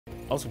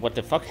Also, what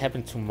the fuck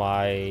happened to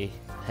my...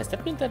 Has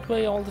that been that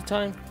way all the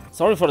time?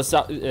 Sorry for the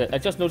sound. I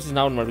just noticed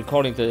now in my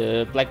recording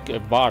the black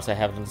bars I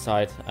have on the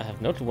side. I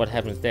have no clue what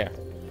happens there.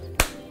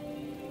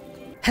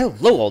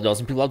 Hello all the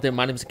awesome people out there,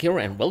 my name is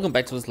Takeru and welcome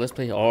back to this Let's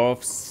Play of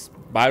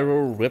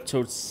Spyro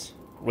RIPTO'S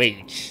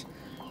Rage.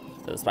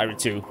 Spyro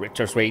 2,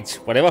 RIPTO'S Rage,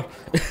 whatever.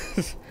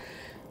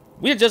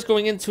 We are just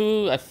going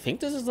into, I think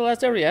this is the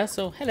last area,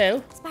 so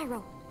hello.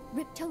 Spyro,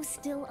 RIPTO'S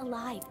still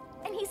alive,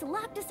 and he's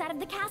locked us out of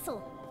the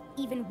castle.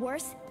 Even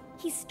worse,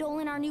 he's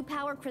stolen our new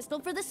power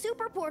crystal for the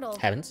super portal.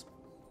 Heavens.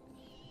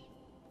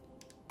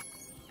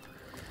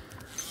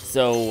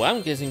 So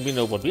I'm guessing we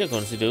know what we are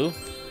going to do.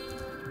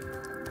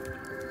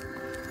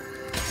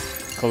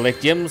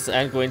 Collect gems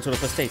and go into the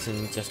first stage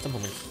in just a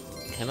moment.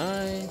 Can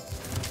I?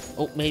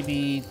 Oh,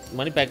 maybe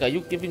money back. Are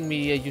you giving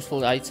me a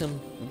useful item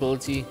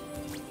ability?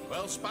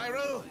 Well,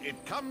 Spyro,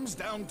 it comes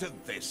down to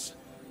this.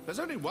 There's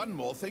only one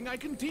more thing I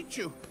can teach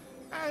you.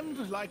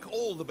 And like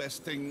all the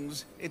best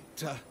things, it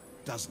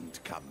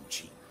doesn't come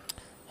cheap.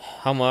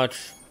 How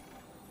much?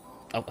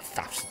 Oh,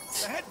 1,000.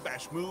 The head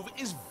bash move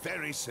is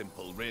very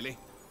simple, really.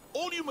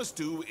 All you must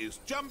do is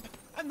jump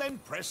and then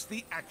press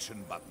the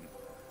action button.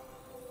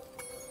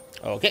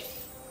 Okay.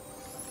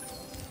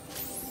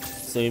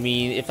 So you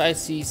mean if I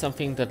see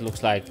something that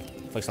looks like,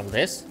 for example,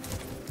 this,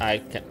 I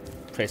can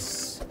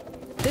press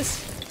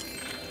this.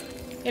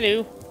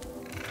 Hello.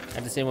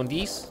 And the same on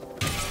these.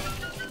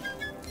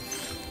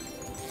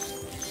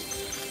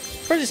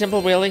 Pretty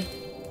simple, really.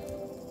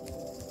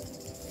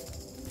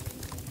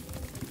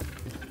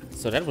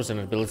 So that was an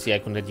ability I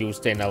could have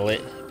used in an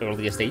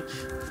earlier stage.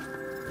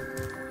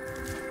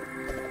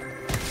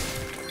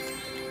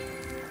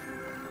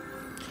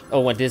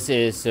 Oh, and this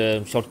is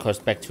shortcuts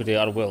back to the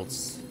other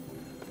worlds.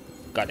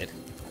 Got it.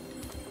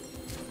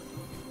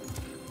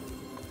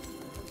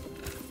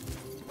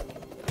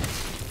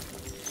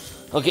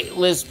 Okay,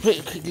 let's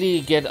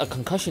quickly get a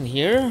concussion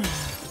here.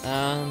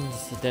 And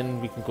then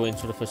we can go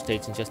into the first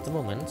stage in just a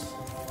moment.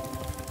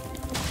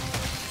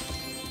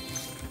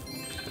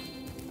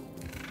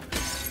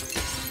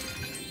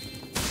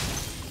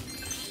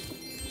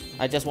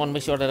 I just want to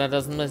make sure that I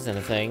doesn't miss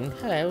anything.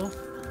 Hello.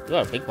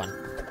 You're a big one.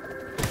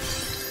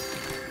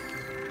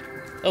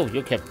 Oh,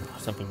 you kept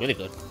something really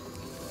good.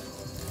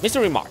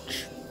 Mystery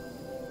March.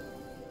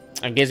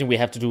 I'm guessing we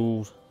have to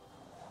do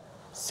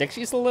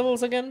 60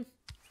 levels again?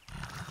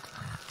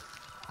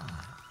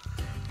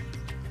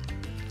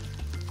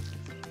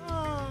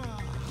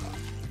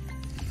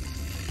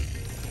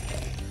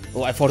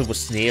 Oh, I thought it was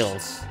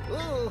snails.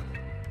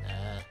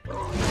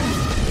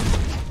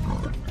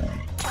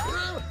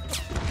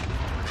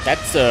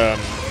 That's,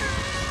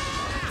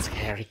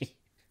 scary.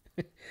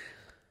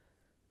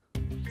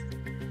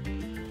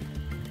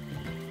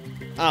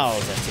 Oh,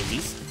 that's it,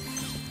 these.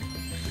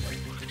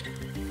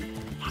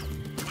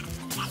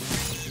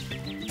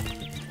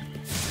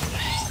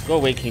 Go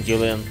away, King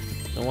Julian.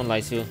 No one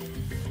likes you.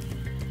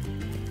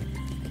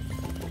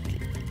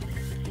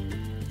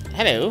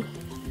 Hello.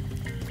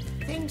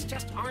 Things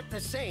just aren't the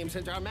same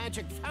since our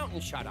magic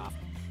fountain shut off.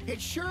 It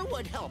sure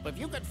would help if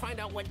you could find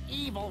out what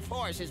evil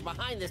force is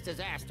behind this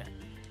disaster.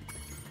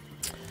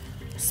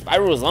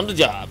 Spyro's on the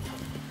job.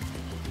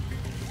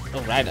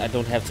 Oh, right, I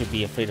don't have to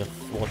be afraid of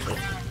water.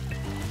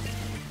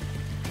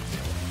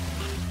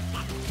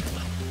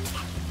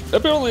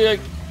 Apparently, I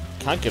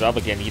can't get up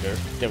again either.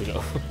 There we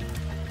go.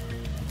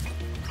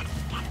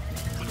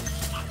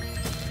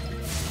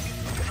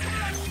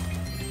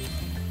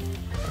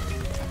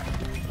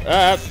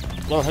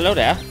 Well, hello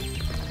there.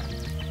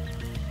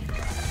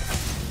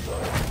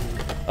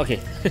 Okay,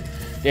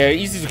 they're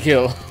easy to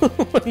kill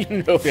when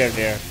you know they're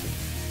there.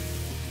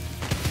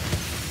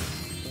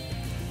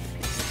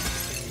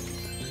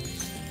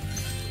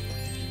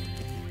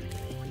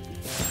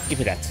 Give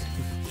me that.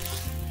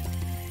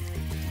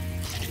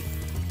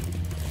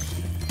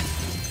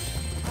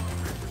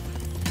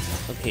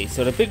 Okay,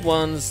 so the big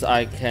ones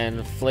I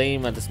can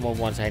flame and the small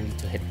ones I need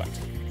to headbutt.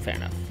 Fair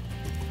enough.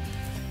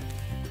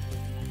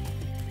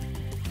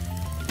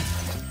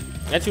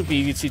 That should be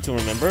easy to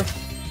remember.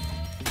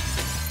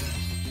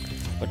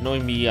 But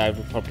knowing me, I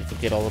will probably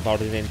forget all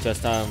about it in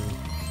just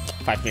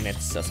 5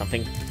 minutes or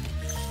something.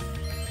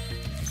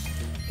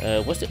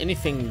 Was there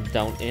anything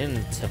down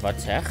in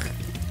Tevatech?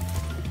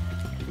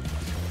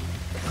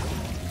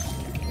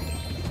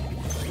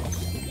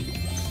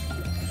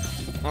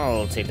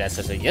 I'll take that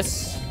as a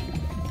yes.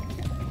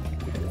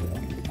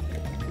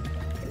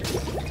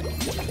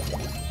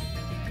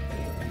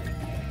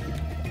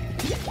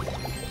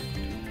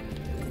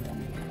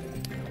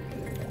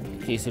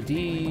 Okay, so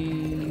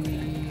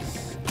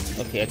these...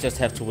 Okay, I just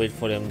have to wait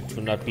for them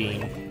to not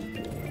be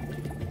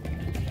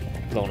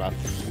blown up.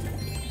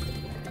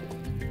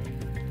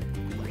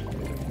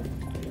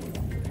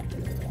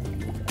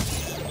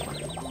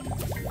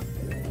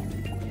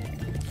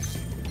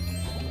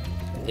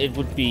 It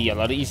would be a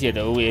lot easier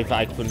though if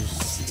I could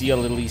steer a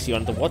little easier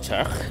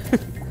underwater.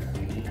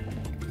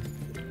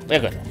 We're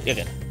good, we're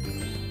good.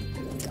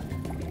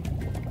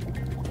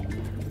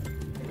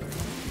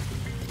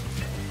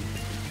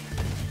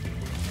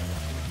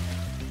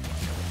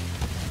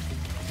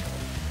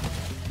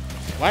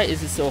 Why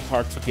is it so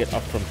hard to get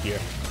up from here?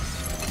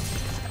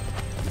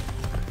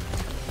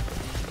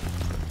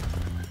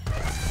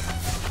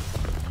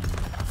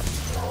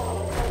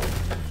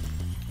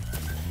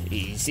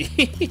 Easy.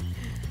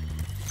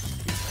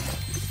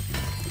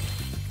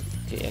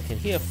 Okay, I can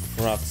hear a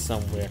frog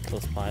somewhere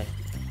close by.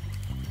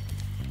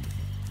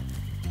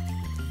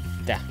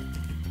 There.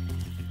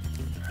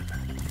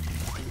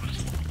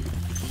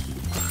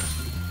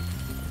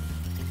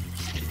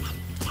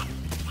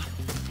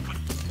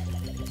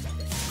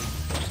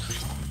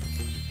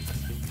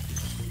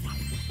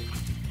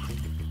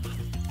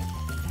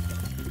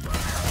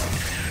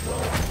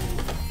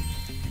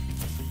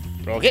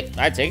 Okay,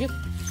 I take it.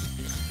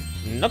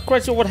 Not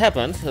quite sure what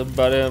happened,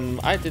 but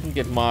I didn't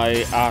get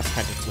my ass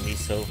handed to me,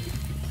 so...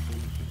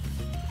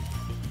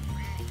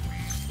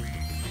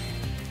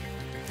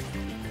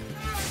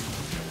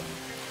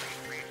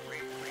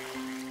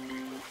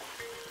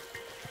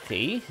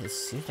 Okay, it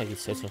seems like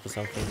it's searching for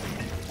something.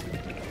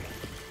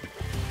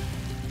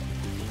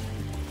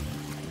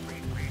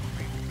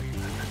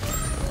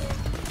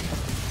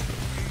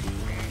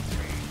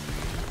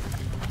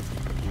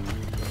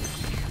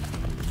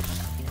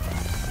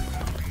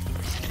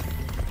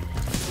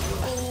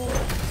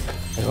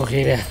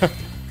 Okay, there.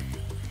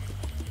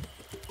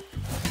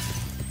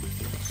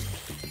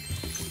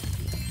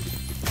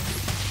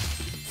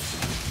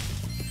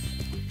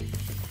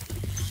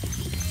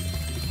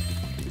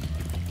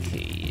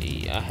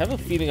 Okay, I have a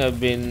feeling I've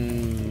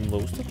been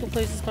most of the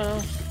places by now.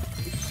 I'd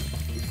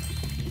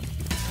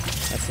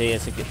say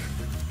it's a good.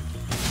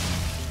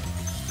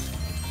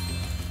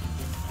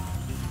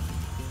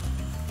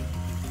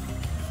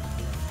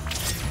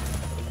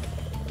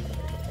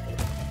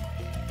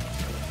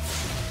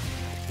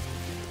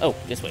 Oh,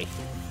 this way.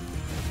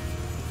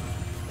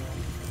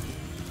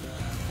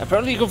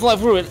 Apparently you can fly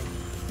through it.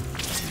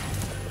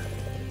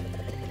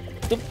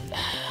 Oop.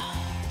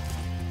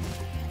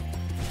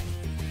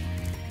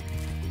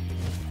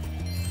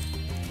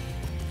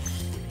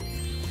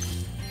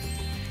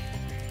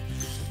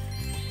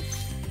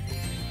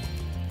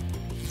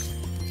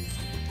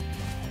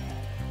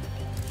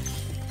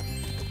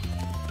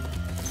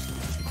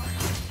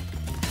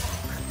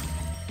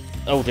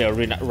 Oh, they are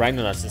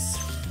rhinoceroses.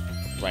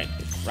 Right.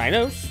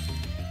 Rhinos?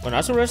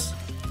 Rhinoceros?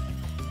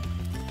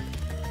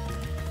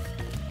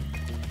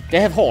 They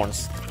have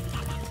horns.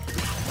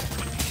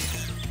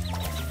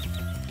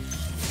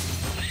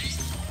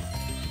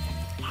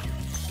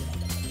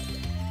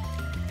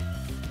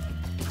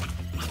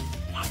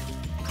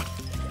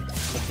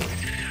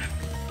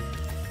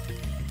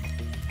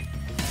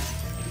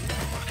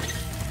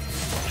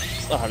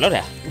 Oh, hello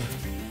there.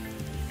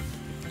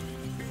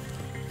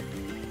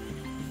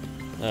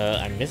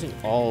 I'm missing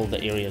all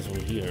the areas over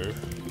here.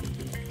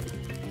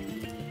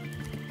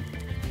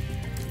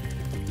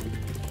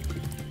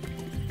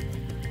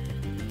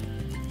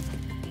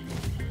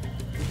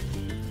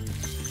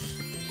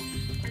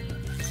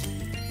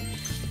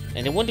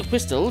 And I want the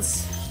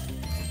crystals.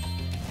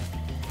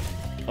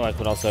 Oh, I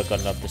could also have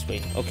gotten up this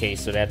way. Okay,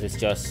 so that is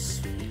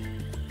just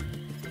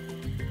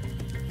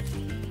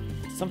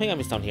something I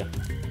missed down here.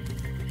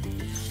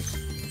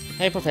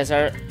 Hey,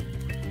 Professor.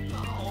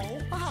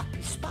 Oh,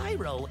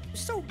 Spyro,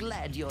 so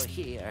glad you're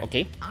here.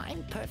 Okay.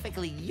 I'm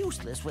perfectly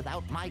useless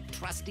without my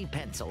trusty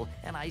pencil,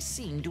 and I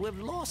seem to have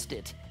lost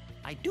it.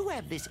 I do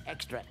have this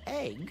extra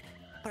egg.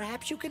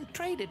 Perhaps you can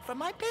trade it for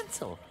my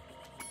pencil.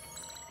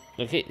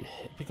 Okay,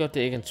 pick up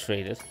the egg and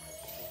trade it.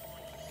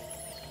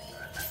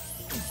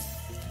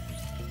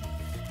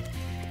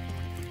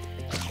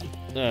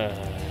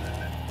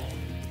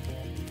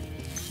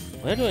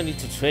 Where do I need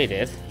to trade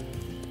it?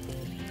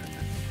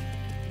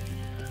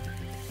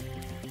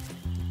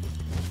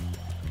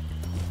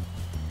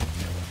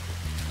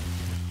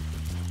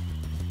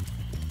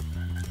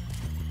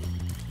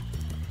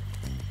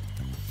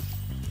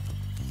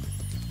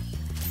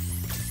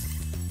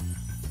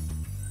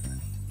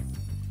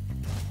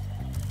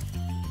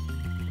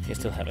 I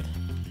still have it.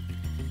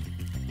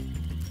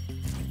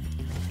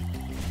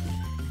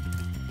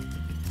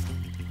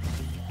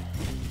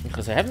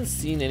 Because I haven't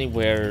seen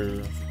anywhere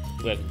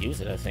where I can use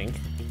it, I think.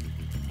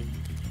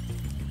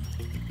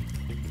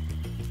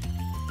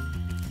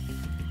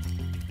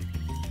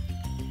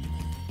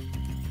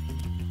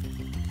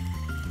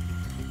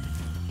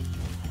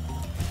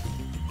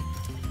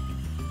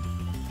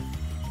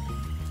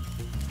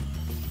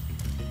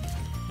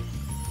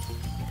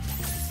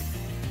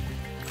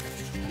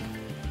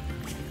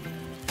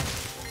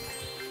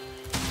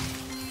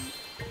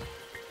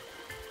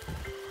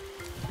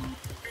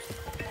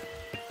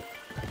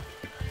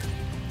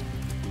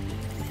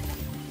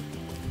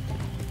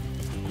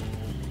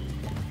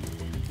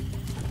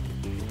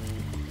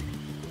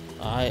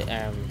 I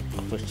am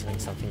questioning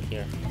something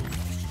here.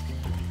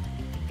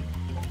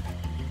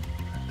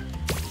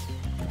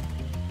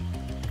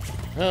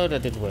 Oh,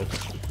 that didn't work.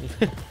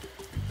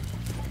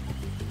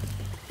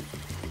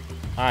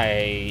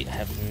 I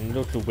have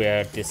no clue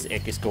where this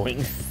egg is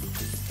going.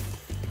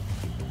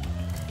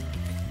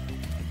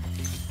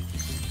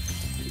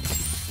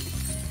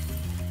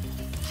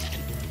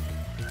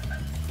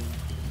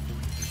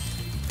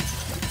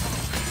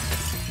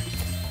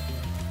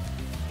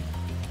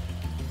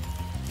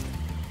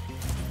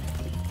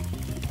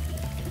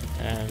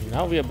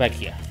 Now we are back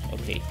here.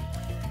 Okay.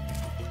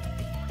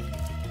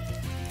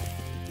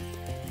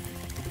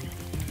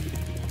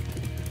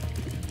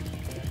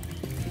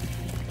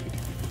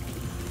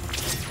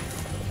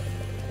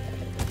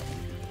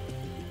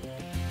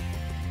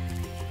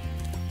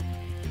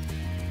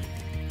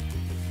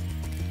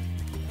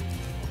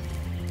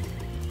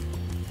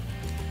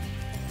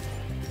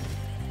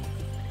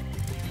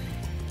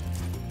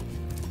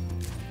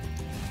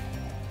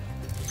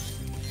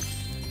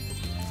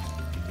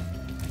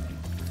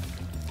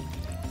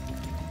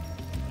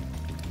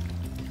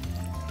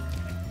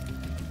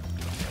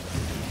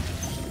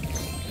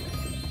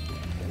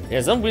 Yeah,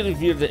 some really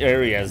weird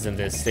areas in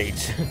this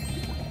stage.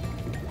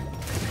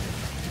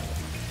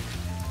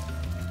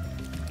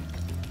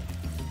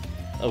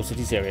 Oh, so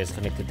this area is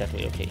connected that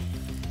way, okay.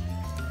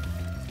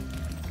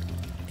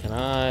 Can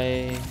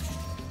I...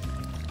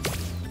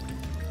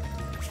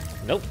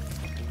 Nope.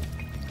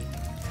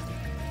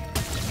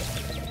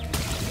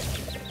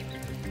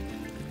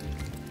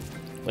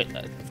 Wait,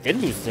 I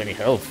didn't lose any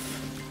health.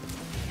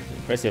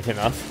 Impressive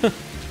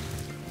enough.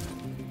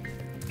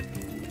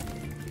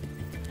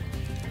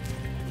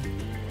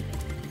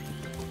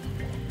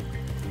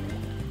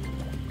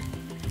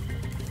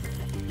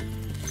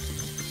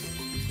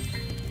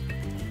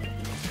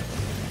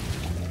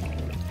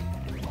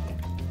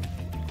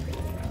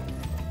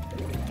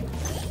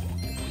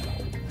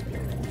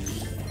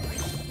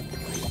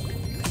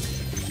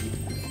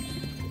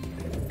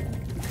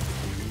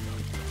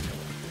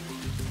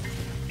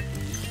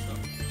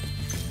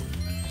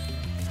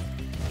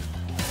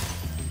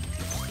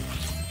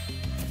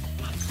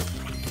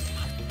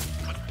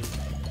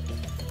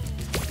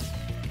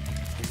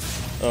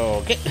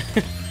 Okay.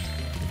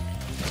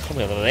 Come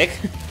here, little egg.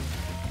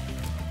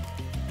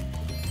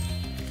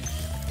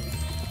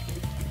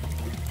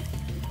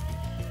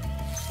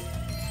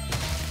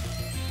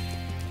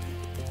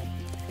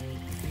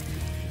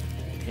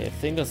 Okay, I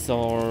think I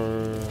saw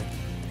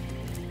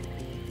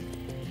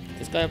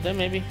this guy up there,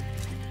 maybe.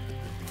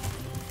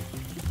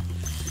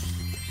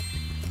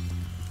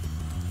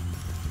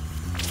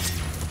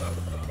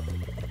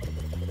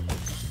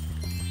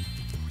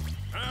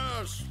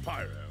 Ah,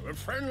 Spyro, a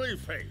friendly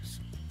face.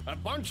 A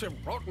bunch of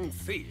rotten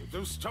thieves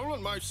have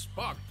stolen my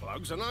spark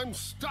plugs and I'm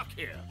stuck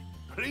here.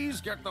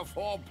 Please get the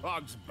 4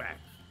 plugs back.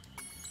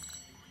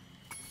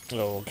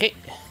 Okay.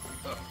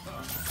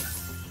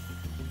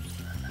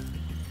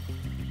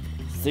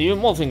 So you have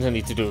more things I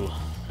need to do.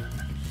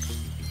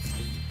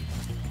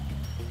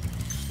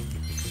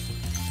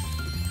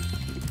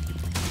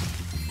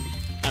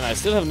 And I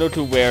still have no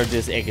clue where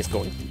this egg is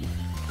going.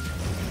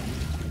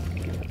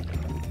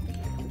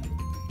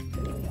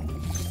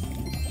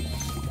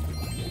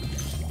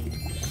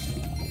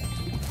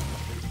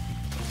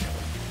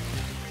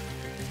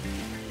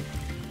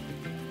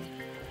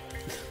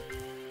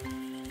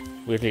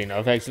 Weirdly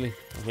enough, actually.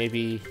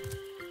 Maybe...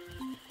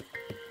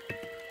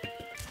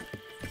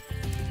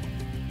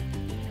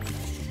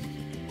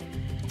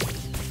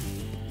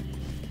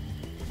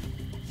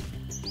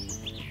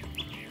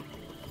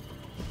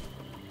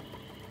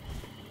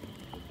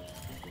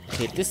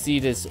 Okay, this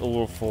seed is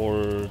over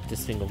for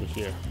this thing over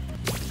here.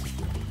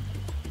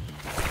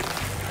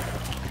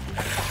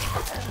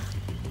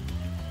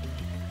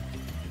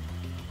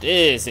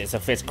 This is a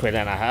fish quid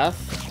and a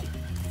half.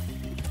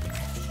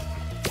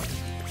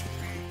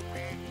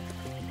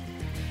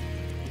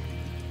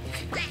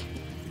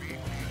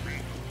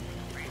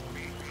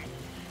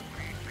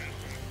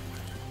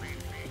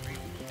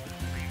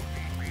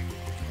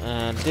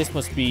 And this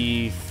must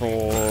be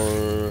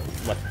for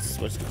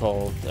what's it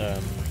called?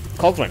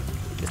 Cauldron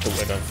is the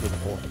word I was looking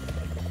for.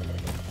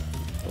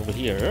 Over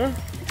here.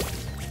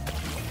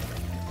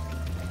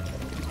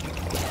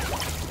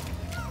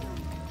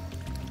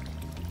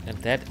 And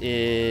that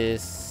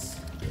is...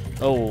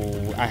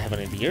 Oh, I have an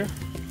idea.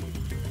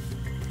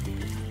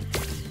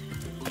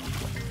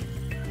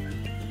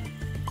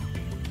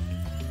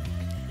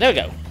 There we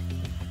go.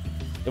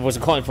 It was a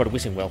coin for the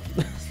wishing well.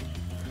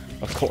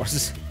 Of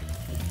course.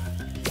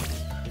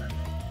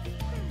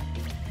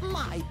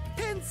 My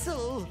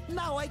pencil!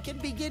 Now I can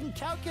begin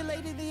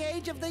calculating the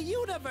age of the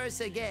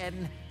universe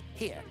again.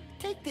 Here,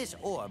 take this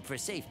orb for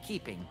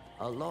safekeeping.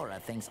 Allura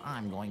thinks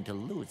I'm going to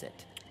lose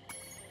it.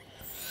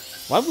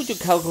 Why would you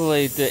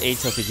calculate the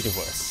age of the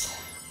universe?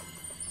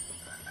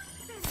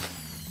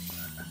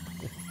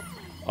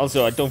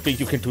 Also, I don't think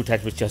you can do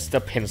that with just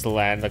a pencil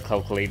and a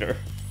calculator.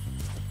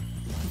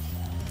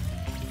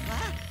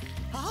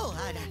 Oh,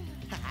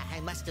 I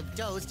must have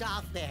dozed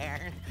off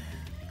there.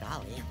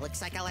 Golly,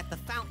 looks like I let the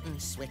fountain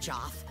switch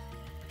off.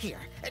 Here,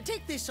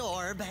 take this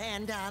orb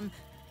and,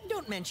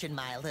 don't mention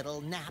my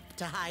little nap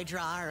to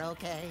Hydra,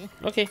 okay?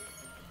 Okay.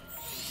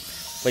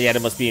 But yeah,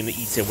 there must be an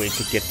easier way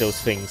to get those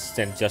things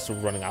than just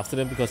running after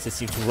them, because they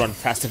seem to run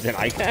faster than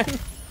I can.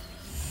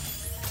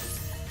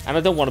 And I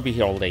don't want to be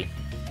here all day.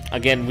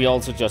 Again, we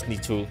also just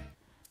need to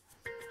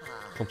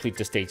complete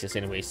the stages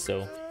anyway,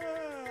 so...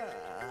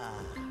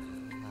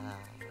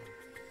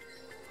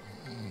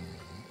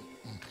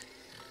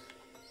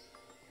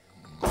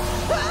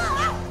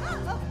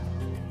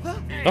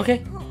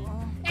 Okay.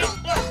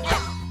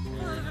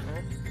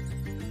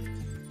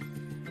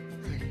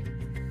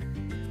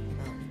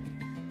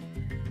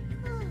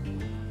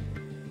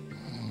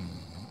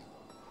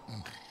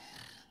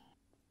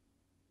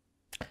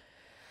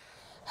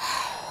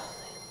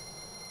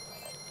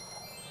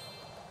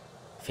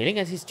 Failing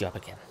at his job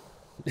again.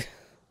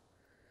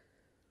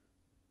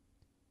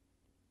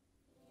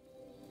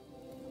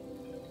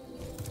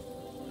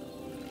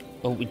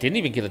 Oh, we didn't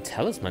even get a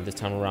talisman this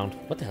time around.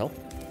 What the hell?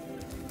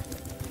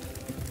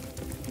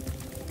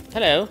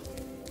 Hello.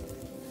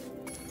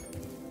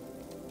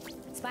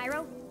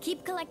 Spyro,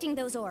 keep collecting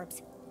those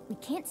orbs. We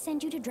can't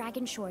send you to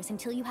Dragon Shores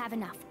until you have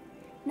enough.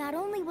 Not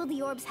only will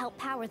the orbs help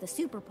power the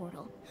super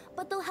portal,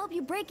 but they'll help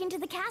you break into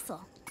the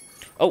castle.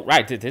 Oh,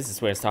 right. This is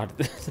where it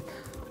started.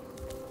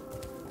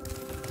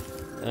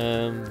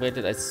 Where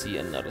did I see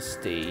another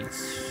stage?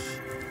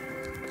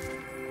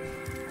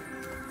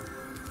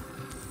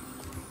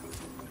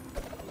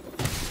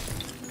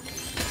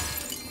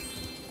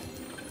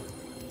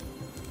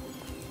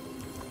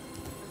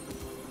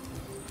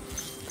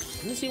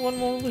 Can I see one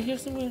more over here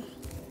somewhere?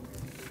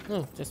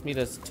 No, just me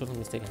that's totally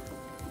mistaken.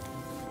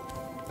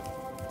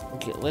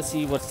 Okay, let's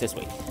see what's this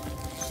way.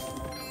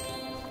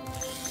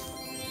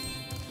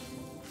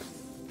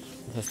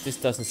 Because this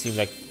doesn't seem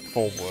like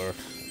forward,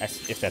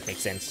 as if that makes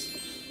sense.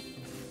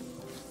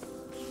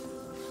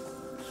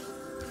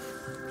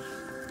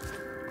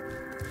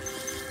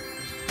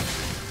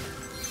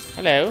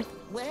 Hello.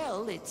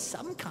 Well, it's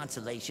some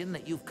consolation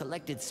that you've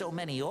collected so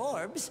many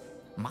orbs.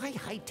 My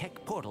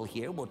high-tech portal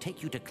here will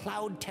take you to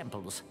Cloud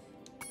Temples.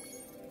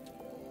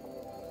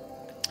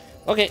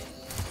 Okay.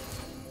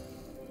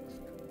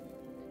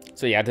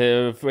 So yeah,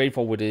 the way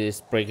forward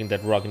is breaking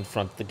that rock in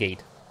front of the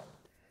gate.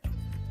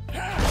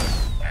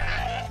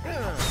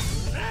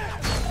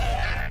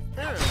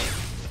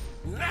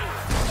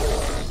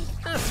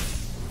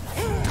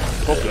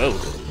 Oh, go.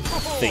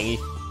 Thingy.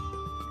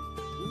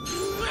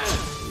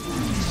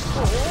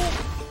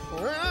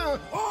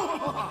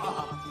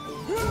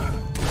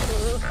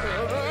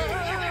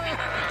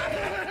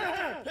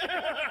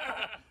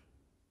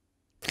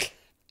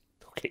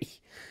 Okay.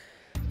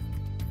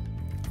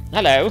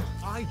 Hello.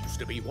 I used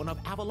to be one of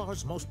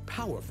Avalar's most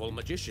powerful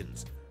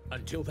magicians,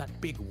 until that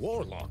big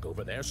warlock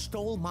over there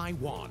stole my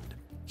wand.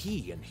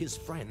 He and his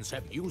friends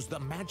have used the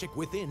magic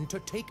within to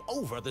take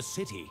over the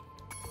city.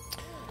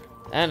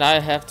 And I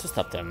have to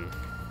stop them.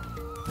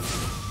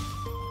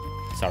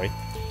 Sorry.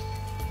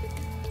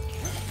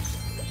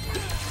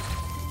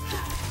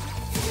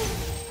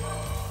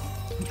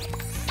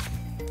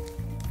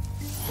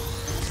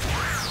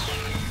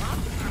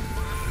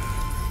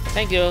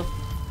 Thank you.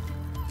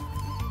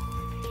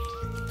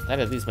 That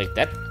at least make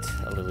that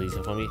a little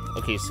easier for me.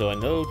 Okay, so I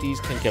know these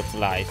can get kept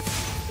alive.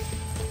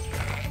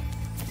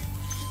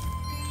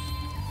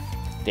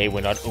 They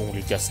were not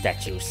only just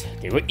statues,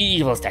 they were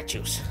evil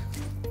statues.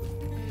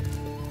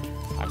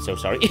 I'm so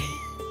sorry.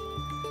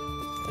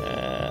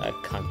 I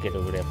can't get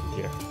over there from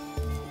here.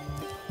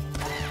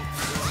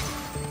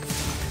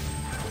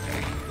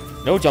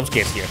 No jump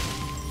scares here.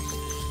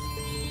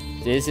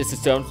 This is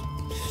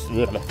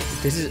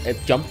a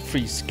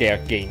jump-free scare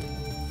game.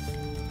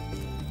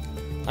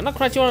 I'm not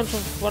quite sure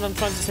what I'm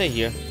trying to say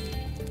here.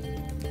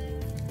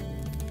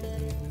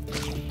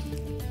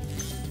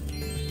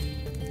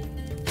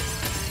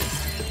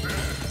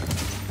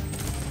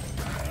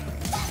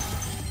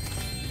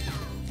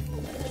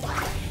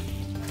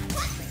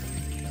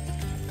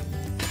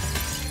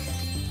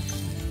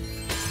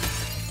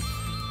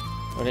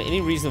 Are there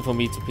any reason for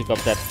me to pick up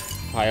that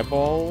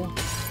fireball?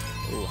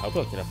 Ooh, how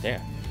do I get up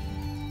there?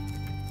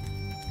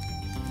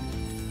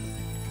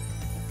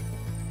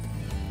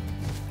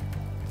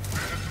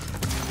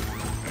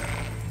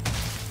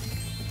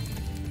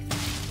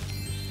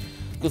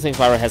 Good thing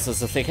Spyro has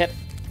such a thick head.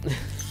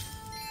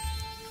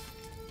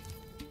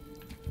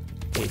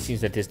 Okay, it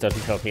seems that this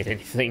doesn't help me at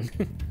anything.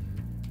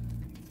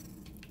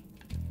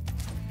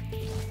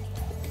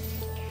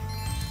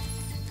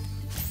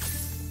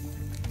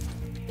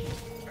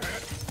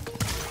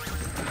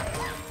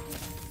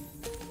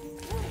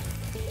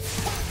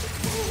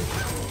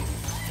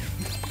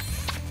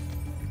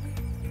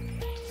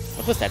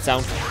 What was that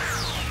sound?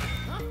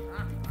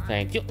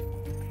 Thank you.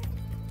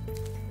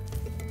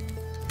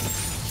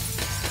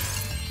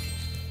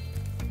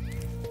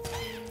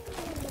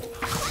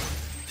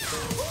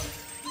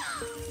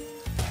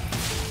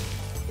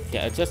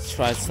 Yeah, I just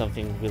tried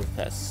something real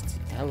fast.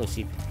 Hello,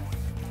 sheep.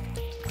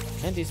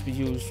 Can this be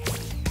used?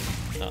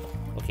 No.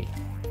 Okay.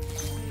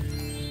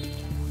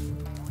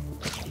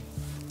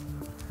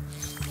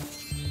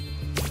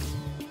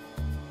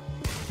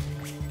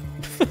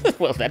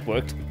 Well, that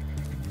worked.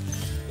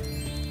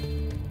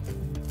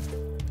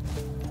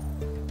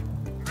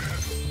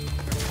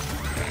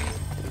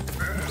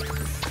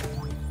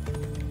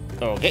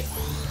 Okay.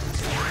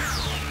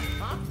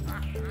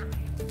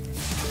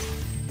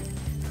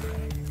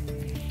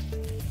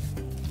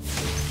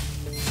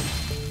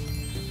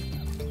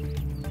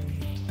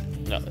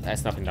 No,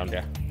 there's nothing down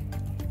there.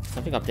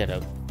 Something up there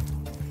though.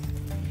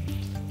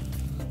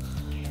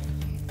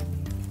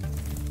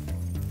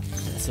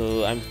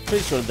 So I'm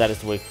pretty sure that is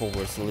the way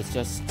forward. So let's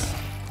just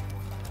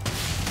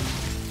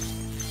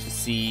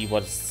see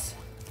what is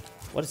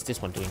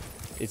this one doing.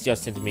 It's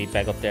just sending me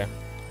back up there.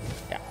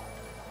 Yeah.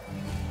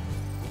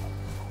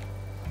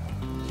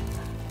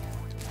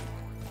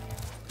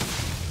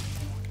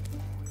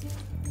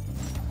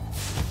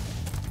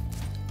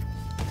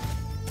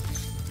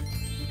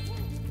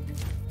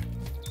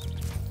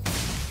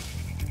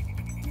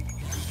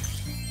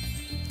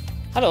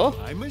 Hello.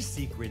 I'm a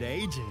secret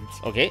agent.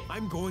 Okay.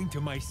 I'm going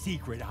to my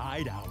secret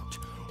hideout.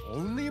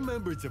 Only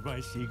members of my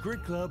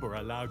secret club are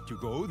allowed to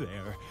go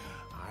there.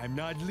 I'm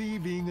not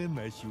leaving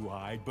unless you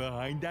hide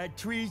behind that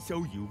tree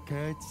so you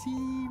can't see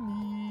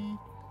me.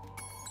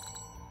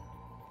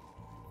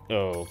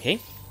 Okay.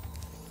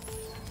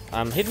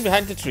 I'm hidden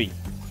behind the tree.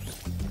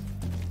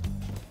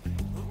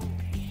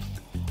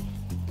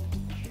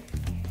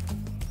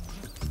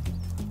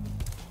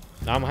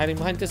 Now I'm hiding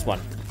behind this one.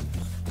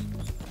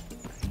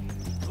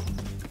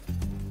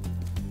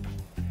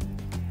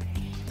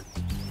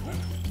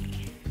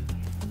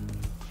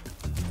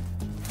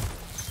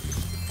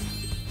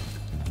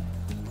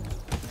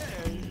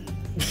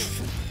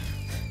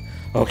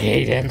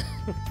 Okay then.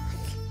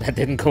 That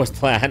didn't go as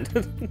planned.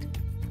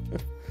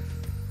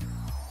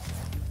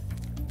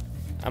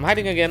 I'm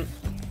hiding again.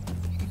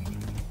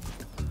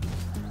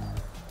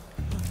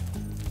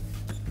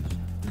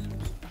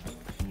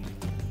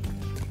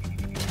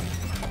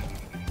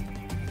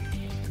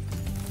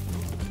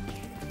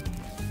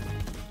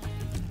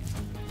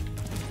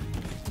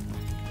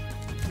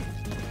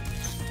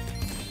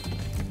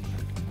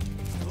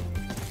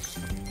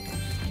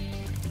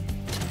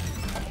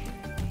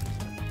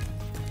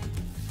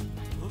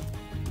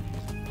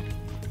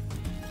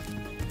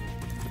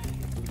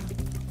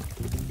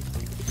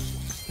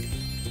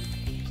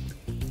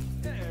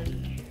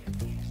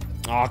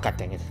 Oh, god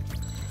dang it.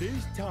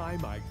 This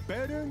time I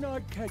better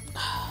not catch.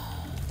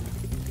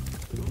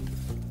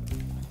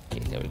 Okay,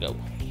 there we go.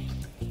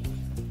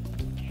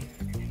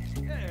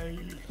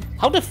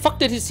 How the fuck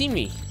did he see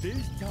me?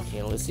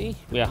 Okay, let's see.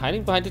 We are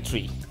hiding behind the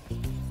tree.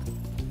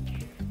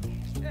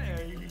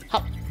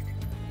 How?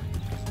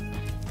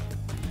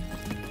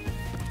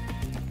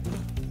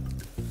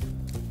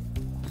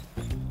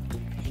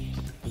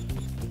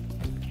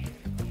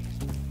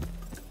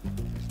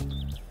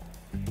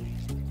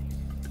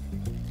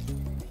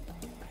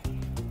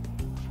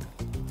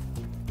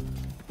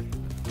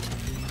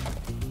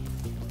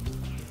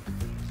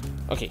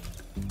 Okay.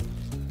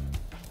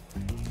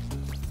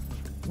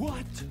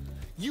 What?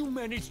 You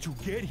managed to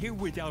get here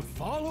without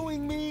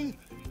following me?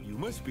 You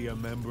must be a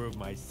member of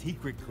my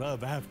secret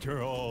club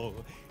after all.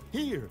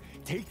 Here,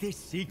 take this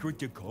secret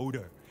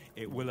decoder.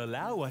 It will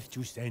allow us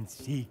to send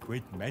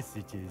secret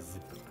messages.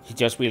 He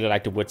just really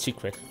liked the word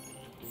secret.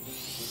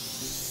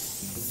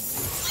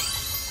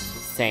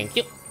 Thank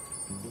you.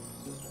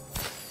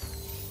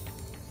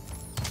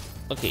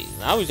 Okay,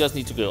 now we just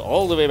need to go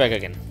all the way back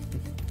again.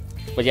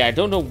 But yeah, I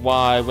don't know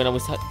why when I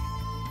was...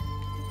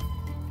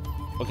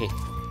 Okay,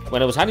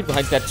 when I was hiding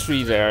behind that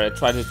tree there, I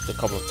tried it a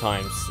couple of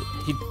times.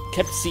 He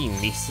kept seeing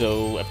me,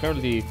 so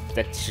apparently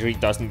that tree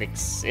doesn't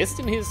exist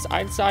in his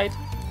eyesight.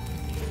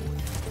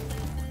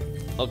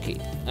 Okay,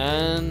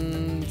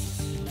 and...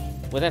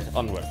 with that,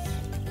 onward.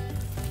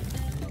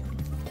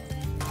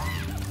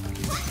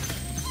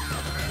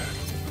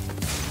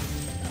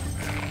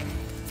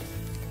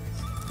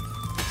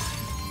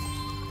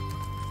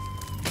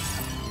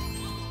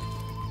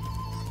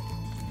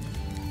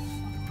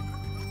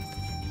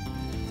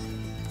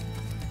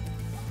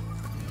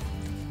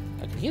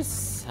 Here's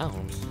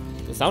sound.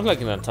 It sounds like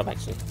it on top,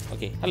 actually.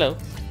 Okay, hello.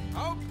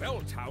 Our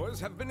bell towers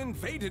have been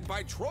invaded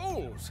by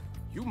trolls.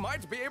 You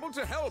might be able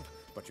to help,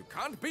 but you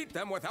can't beat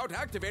them without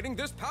activating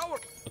this power.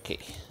 Okay,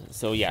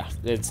 so yeah,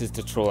 this is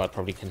the troll I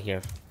probably can hear.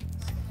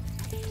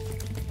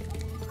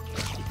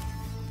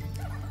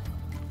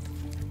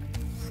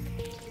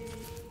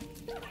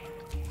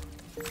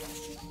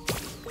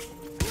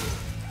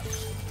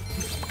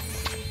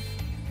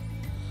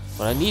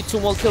 But I need 2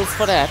 more kills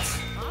for that.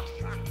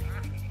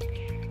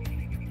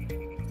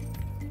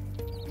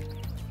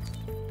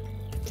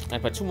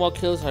 And by 2 more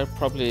kills, I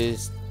probably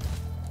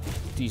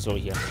these over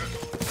here.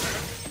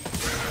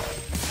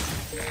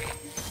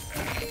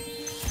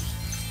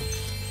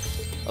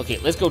 Okay,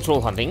 let's go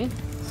troll hunting.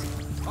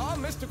 Our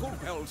mystical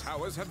bell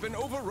towers have been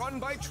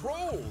overrun by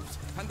trolls,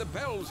 and the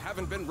bells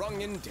haven't been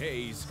rung in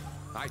days.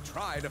 I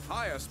tried a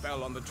fire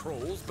spell on the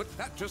trolls, but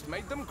that just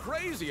made them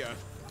crazier.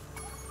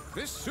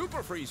 This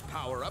super freeze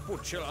power-up will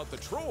chill out the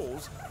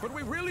trolls, but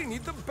we really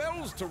need the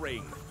bells to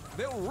ring.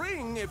 They'll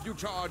ring if you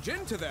charge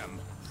into them.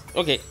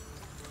 Okay.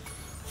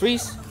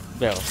 Freeze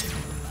bell.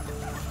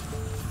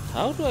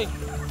 How do I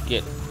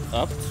get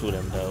up to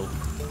them though?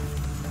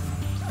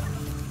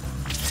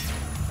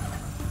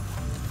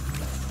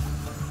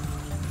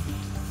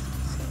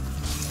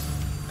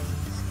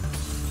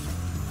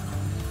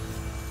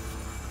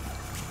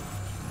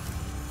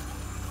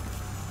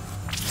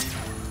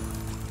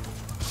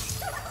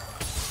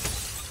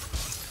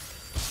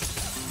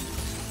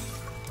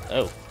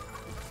 Oh.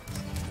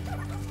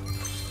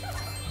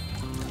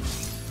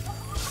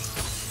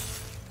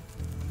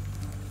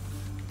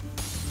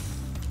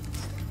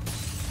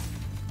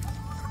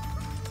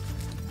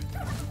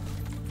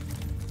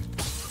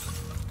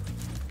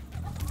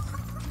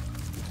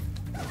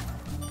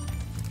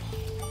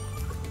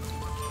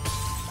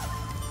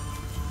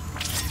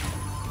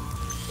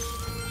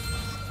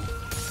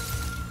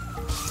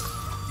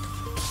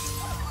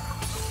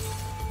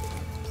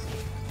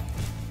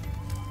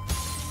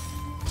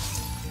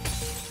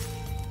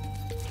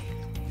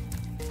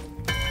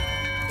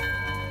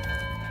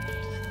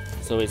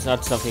 So it's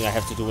not something I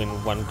have to do in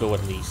one go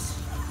at least.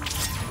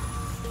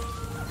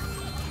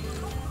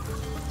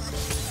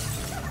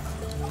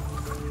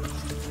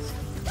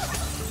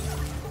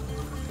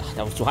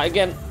 That was too high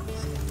again.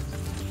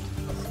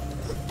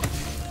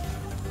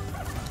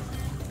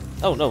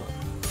 Oh no.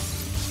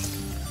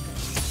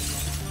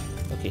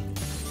 Okay.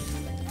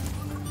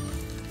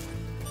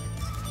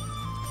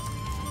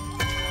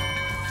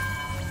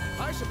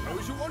 I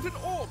suppose you want an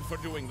orb for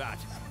doing that.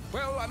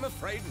 Well, I'm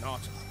afraid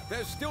not.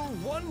 There's still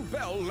one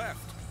bell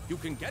left. You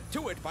can get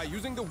to it by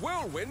using the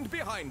whirlwind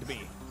behind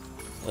me.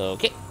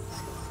 Okay.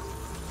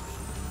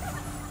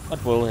 What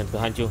whirlwind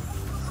behind you?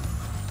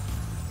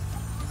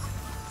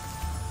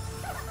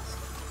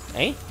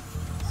 Eh?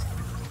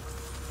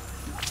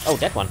 Oh,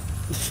 that one.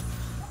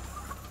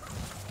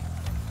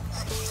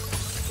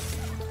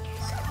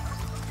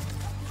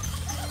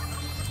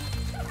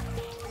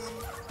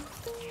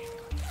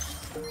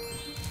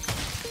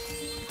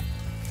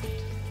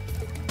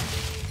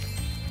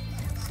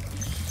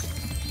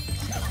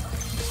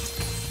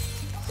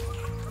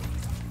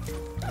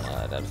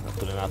 That is not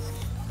good enough.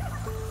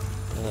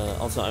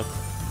 Also, I'm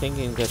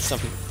thinking there's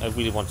something I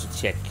really want to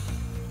check.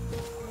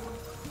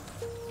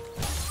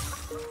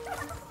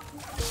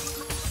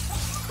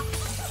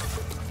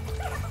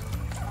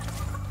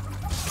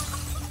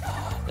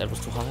 That was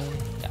too high.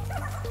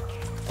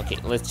 Yeah. Okay,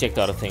 let's check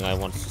the other thing I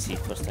wanted to see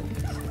first then.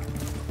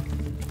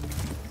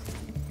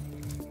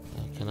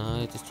 Can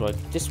I destroy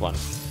this one?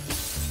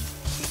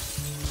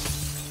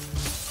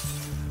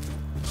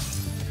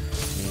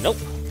 Nope.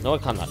 No, I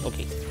cannot.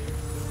 Okay.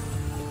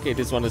 Okay,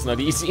 this one is not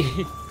easy.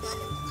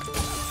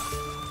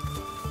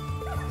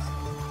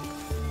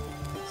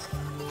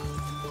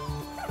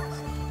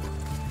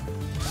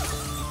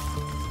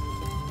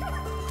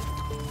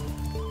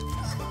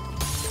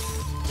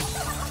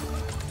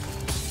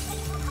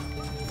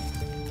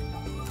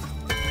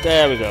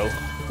 There we go.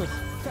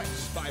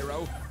 Thanks,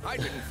 Spyro. I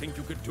didn't think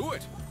you could do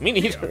it. Me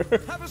neither.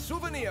 Here, have a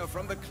souvenir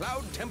from the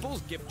Cloud Temple's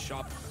gift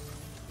shop.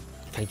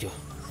 Thank you.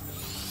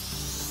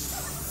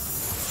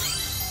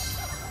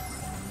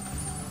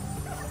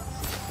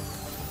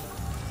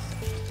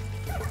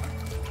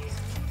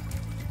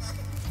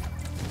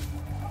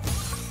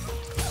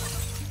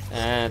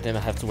 And then I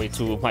have to wait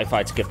till my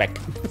fight to get back.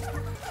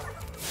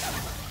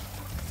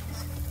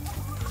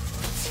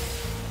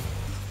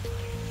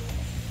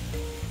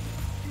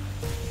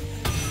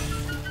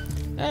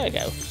 There we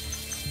go.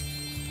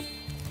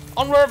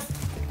 Onward!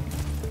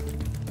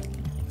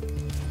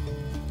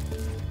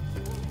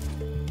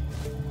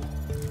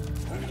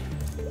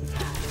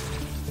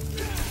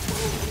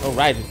 Oh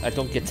right, I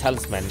don't get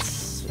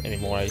talismans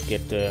anymore. I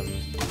get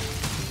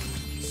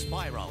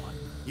Spyro,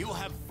 you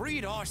have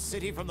freed our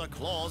city from the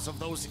claws of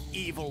those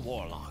evil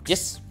warlocks.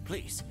 Yes.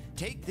 Please,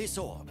 take this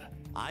orb.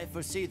 I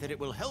foresee that it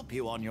will help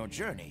you on your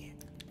journey.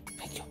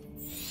 Thank you.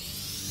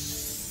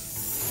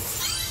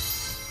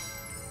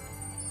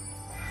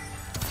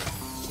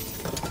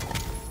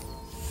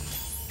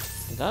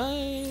 Did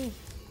I?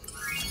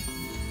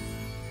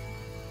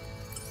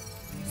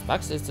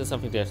 Sparks, is there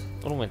something there?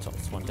 Oh, went on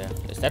this one there.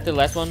 Is that the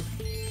last one?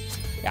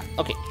 Yeah,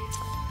 okay.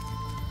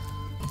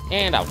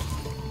 And out.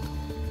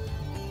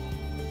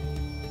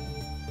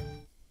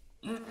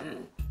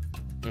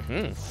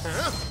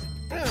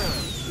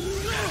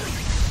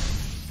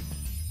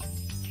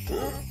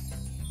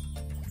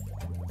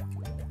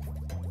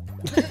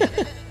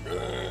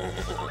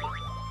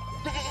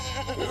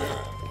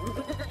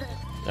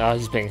 Oh,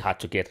 he's being hard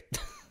to get.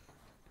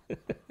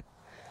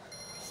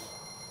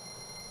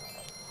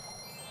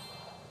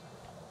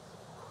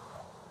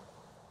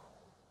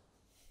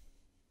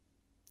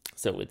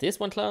 So with this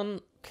one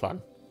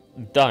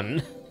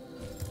done.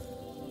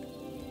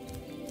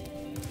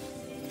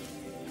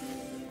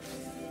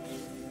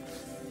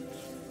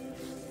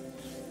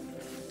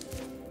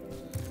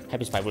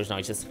 Happy Spyro's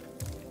noises.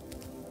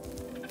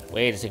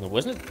 Wait a second,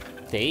 wasn't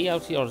it day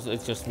out here, or is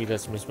it just me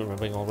that's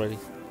misremembering already?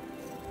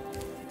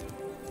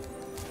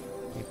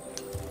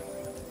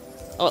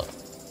 Oh,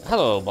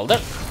 hello, Boulder.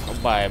 Oh,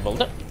 bye,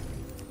 Boulder.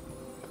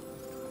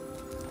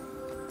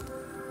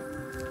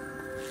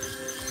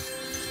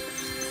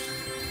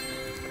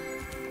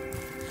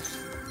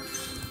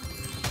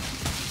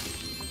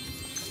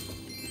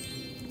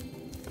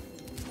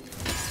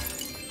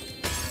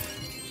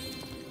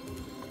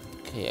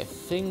 Okay, I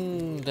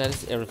think that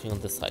is everything on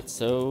this side,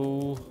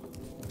 so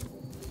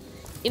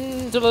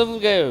into the level we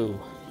go.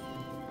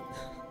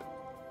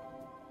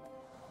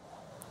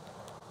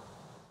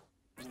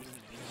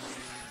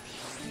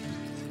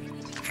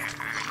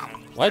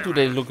 Why do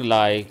they look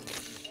like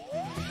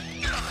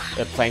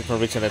a Clank from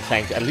Richard and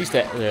Clank? At least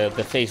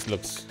the face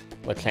looks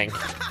like Clank,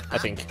 I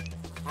think.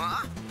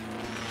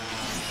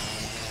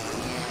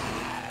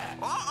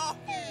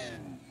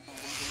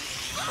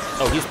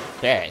 Oh, he's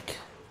back.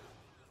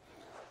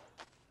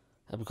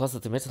 And because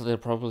of the metal, they're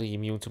probably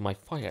immune to my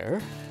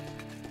fire.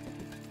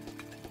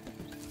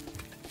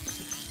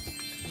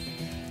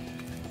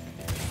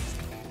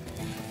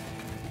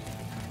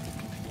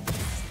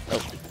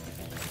 Oh.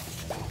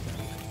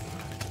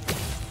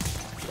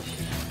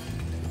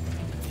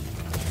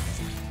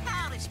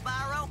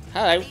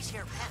 Hello. These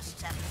here pests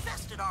have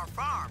infested our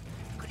farm.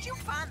 Could you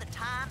find the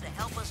time to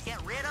help us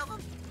get rid of them?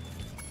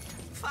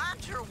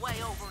 Find your way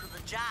over to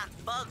the giant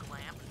bug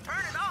lamp and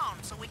turn it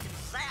on so we can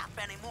zap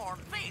any more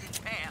mean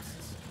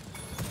pests.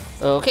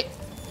 Okay.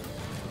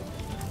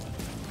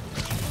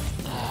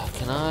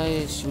 Can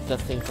I shoot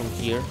that thing from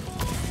here?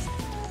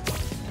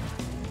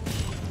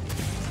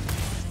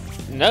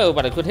 No,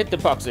 but I could hit the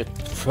box it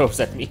throws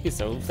at me,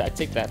 so I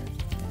take that.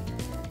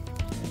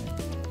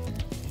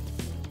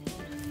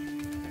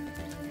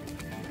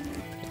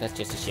 That's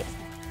just a ship.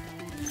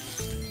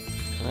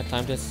 Can I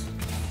climb this?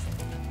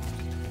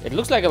 It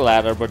looks like a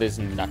ladder, but it's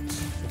not.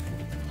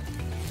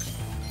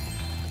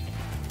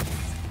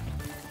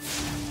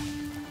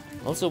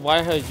 Also, why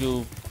are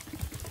you...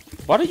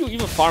 What are you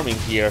even farming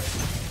here?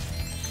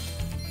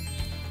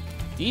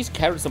 These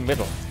carrots are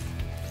middle.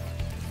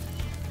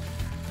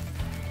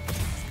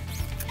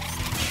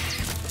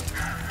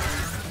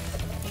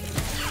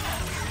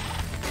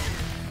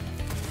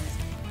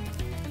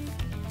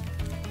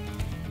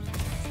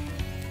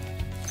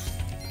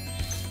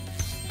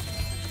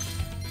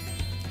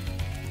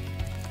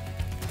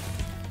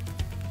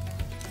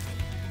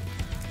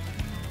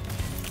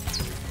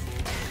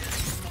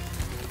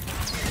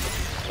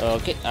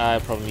 Okay, I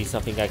probably need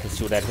something I can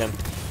shoot at him.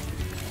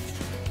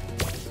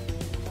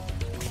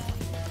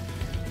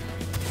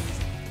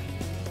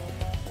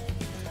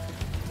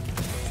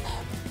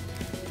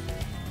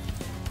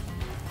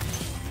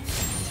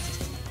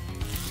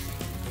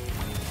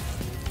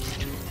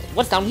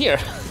 What's down here?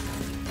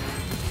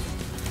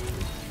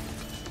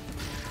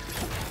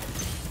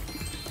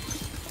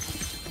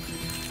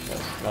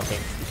 Oh,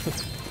 nothing.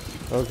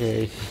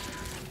 Okay.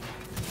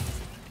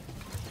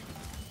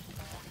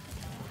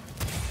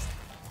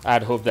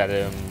 I'd hope that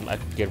I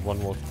could get one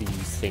more of these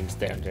things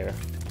down there.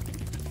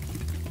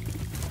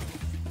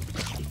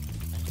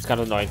 It's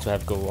kind of annoying to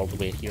have to go all the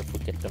way here to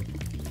get them.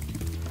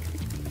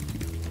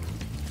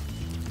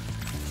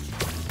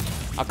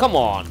 Oh, come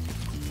on!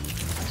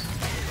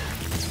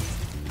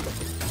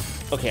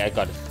 Okay, I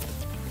got it.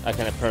 I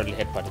can apparently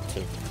headbutt it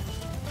too.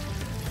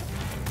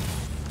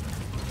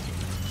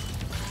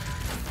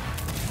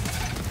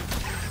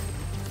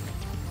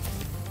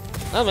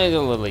 That made it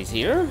a little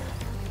easier.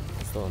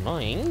 Still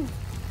annoying.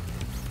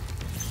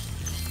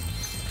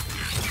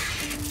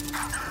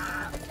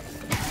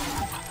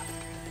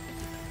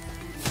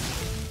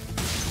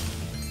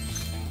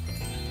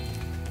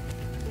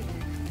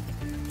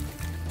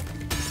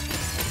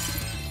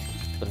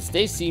 But the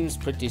stage seems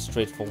pretty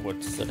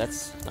straightforward, so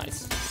that's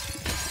nice.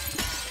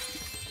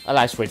 I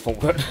like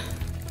straightforward.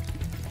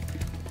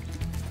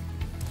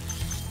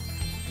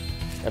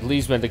 At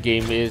least when the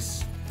game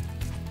is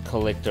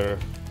collector.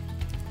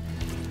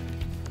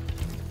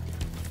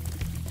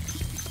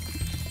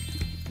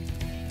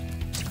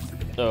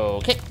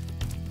 Okay,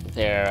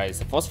 there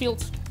is a force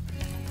field.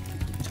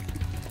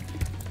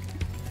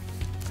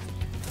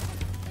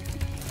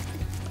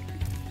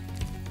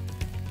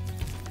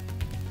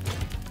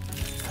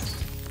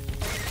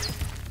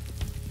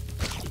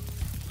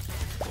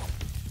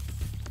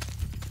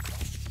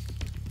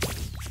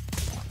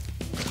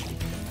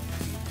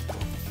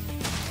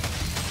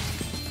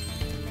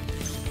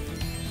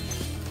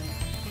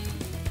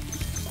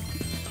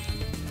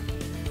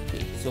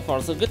 Okay, so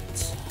far so good.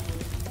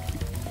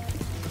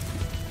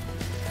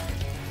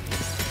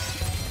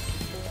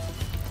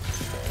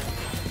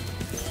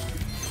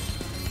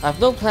 I have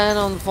no plan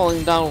on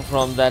falling down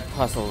from that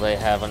puzzle they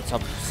have on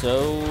top,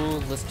 so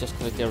let's just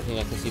collect everything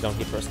I can see down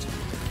here first.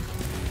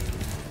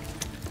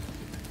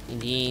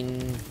 And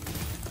then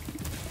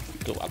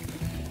go up.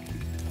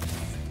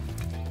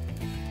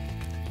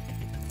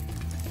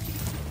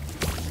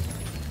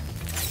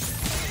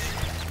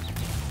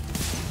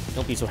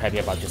 Don't be so happy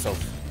about yourself.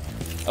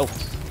 Oh.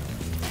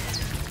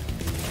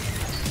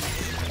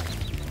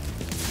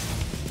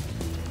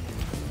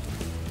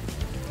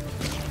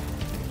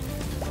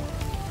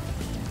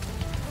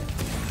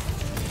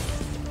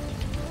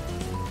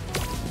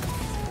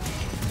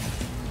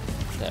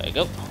 There we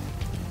go.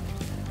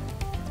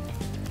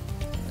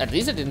 At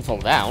least it didn't fall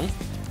down.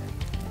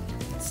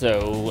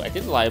 So I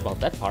didn't lie about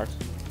that part.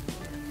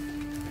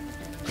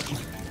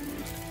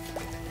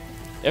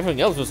 Everything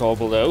else was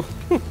horrible though.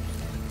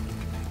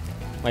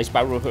 My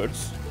Spyro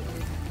hurts.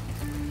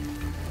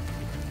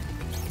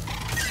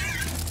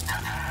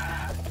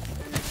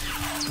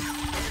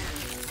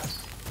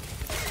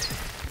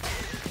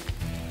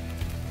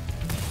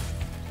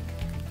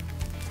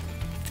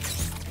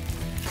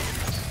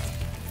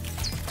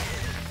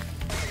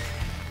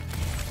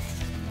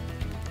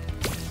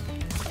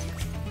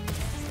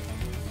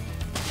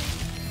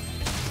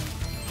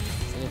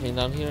 Anything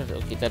down here?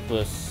 Okay, that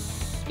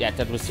was... Yeah,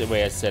 that was the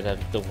way I said I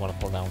don't want to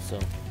fall down, so...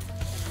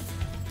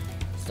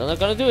 Still not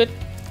gonna do it.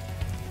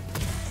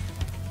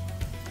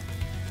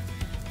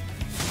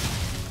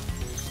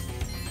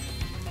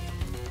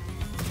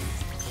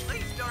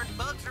 These darn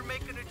bugs are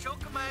making a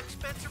joke of my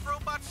expensive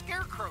robot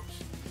scarecrows.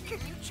 Can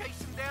you chase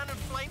them down and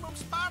flame them,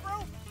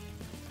 Spyro?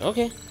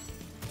 Okay.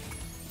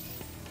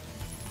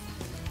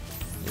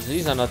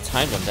 These are not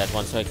timed on that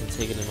one, so I can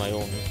take it in my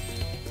own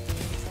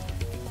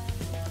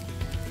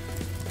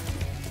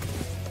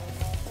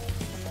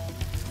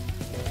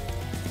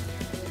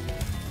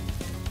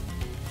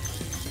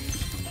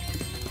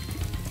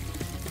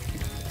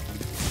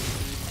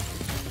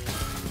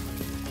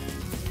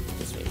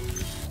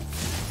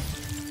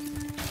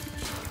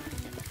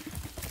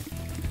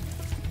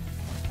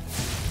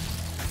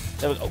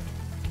There we go.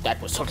 That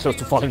was so close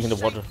to falling in the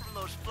water. From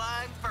those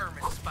flying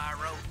vermin,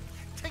 Spyro.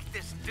 Take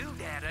this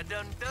doodad I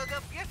done dug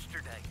up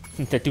yesterday.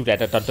 The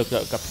doodad I done dug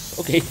up.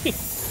 Okay.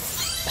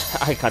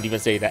 I can't even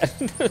say that.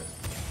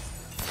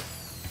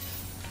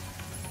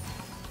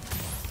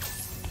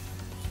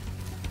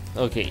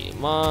 Okay,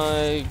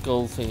 my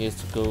goal thing is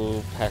to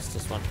go past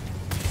this one.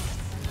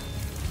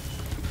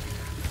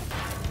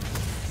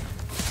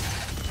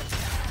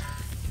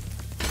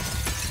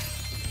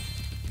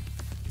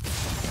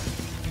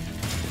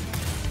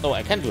 Oh,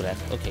 I can do that.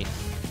 Okay.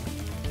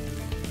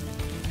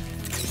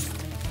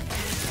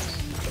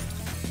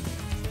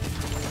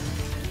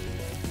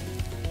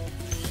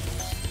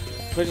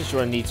 Pretty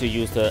sure I need to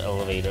use the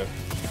elevator.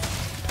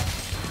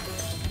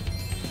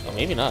 Or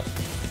maybe not.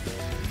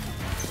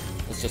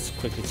 Let's just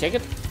quickly check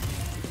it.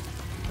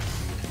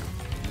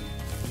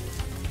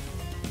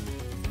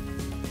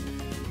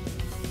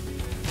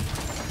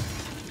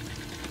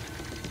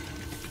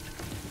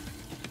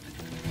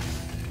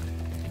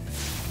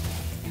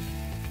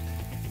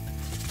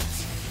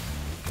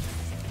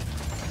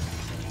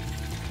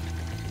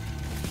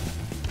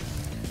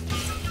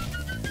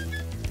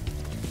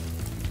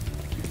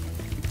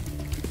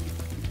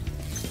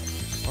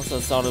 Also,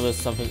 I thought there was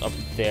something up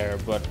there,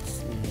 but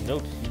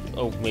nope.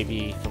 Oh,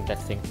 maybe from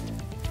that thing.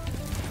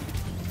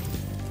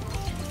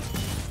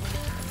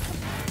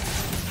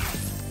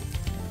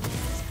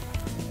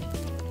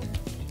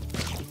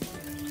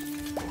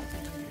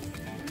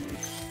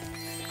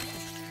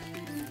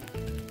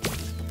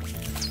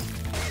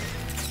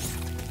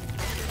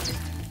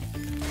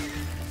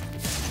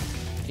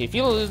 Okay,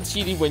 feel a little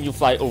cheaty when you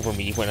fly over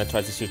me when I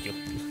try to shoot you.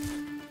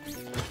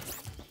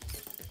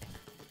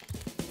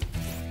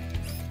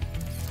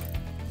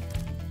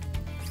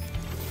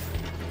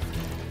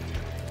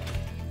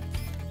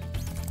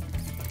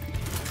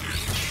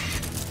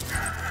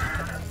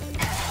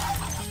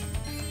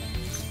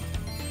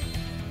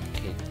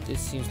 This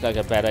seems like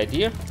a bad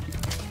idea.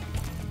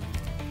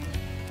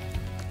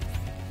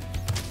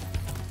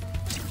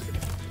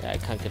 Yeah, I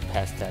can't get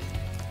past that.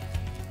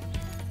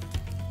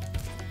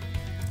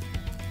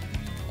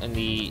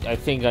 I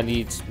think I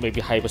need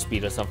maybe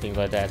hyperspeed or something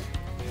like that.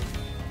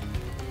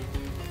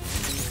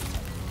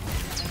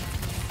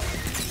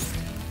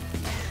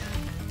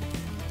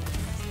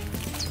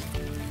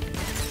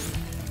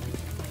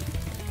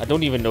 I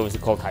don't even know if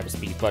it's called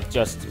hyperspeed, but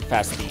just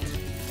fast speed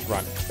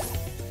run.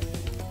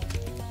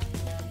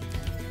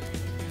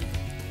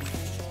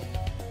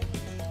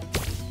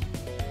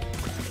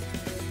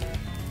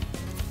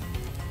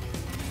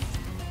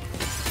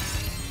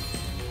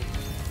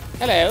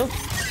 Hello.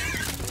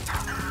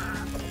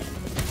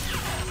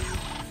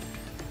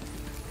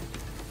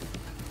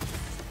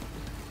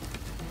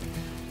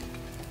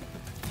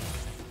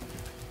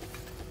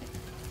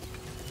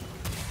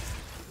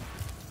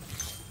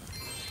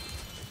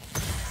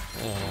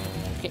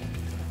 Okay.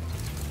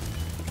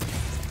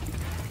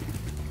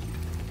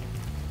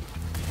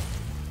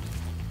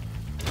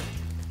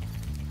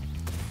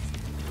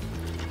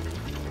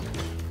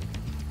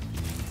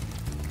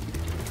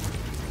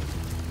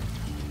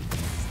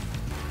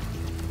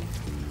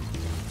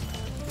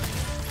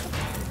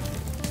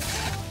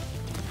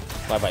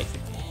 Bye-bye.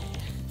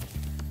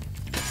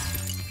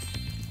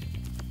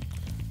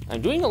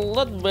 I'm doing a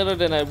lot better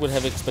than I would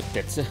have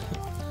expected.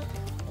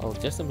 I'll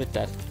just admit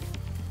that.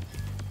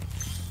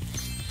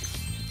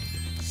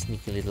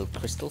 Sneaky little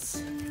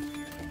crystals.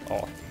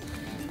 Oh,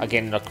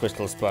 again, not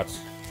crystals, but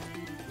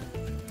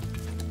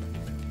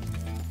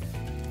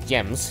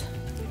gems.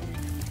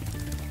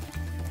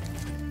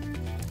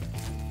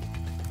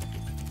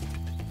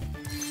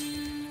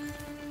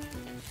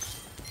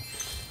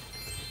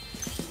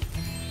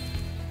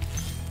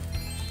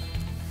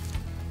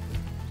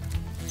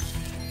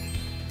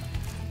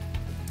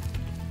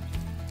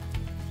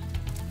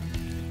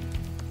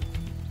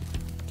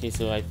 Okay,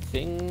 so I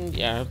think,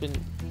 yeah, I've been...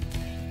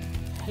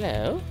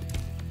 Hello?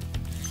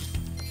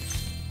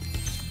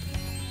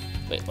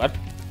 Wait, what?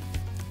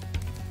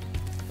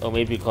 Oh,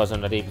 maybe because I'm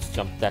not able to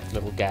jump that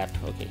little gap.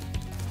 Okay.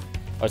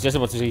 I was just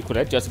about to say, could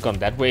I just gone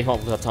that way all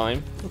the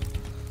time?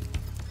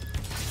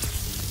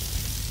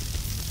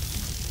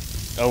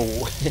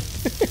 Oh,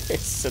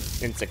 it's an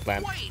insect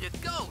land. Way to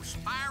go,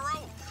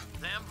 Spyro!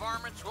 Them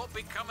varmints won't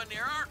be coming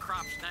near our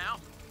crops now.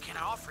 Can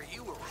I offer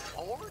you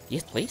a reward?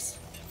 Yes, please.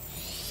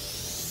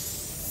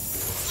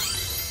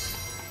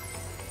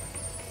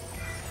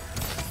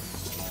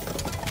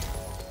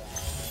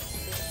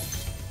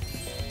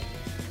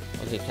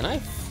 Okay, can I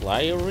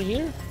fly over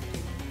here?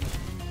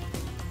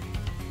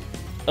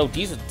 Oh,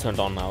 these are turned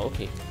on now,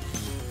 okay.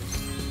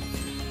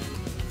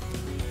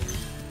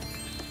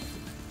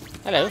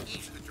 Hello. I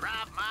used to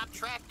drive my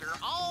tractor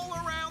all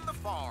around the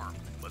farm,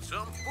 but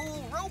some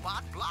fool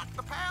robot blocked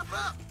the path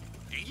up.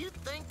 Do you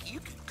think you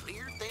could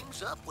clear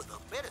things up with a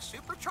bit of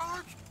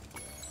supercharge?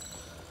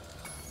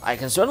 I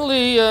can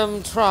certainly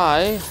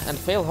try and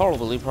fail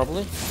horribly,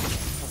 probably.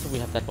 Also, we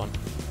have that one.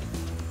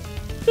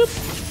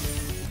 Boop.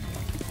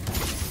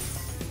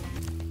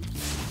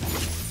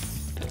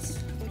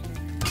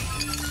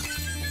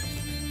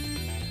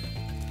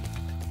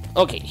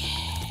 Okay.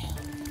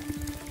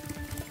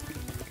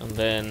 And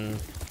then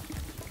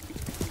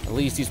at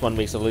least this one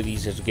makes it a little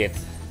easier to get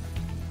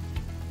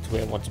to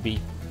where I want to be.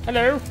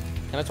 Hello!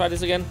 Can I try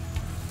this again?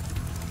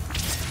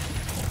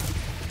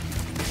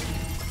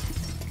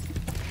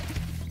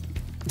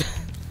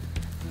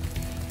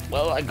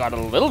 Well, I got a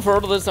little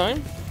further this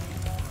time.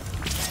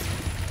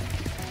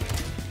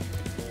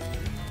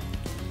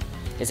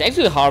 It's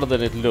actually harder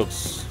than it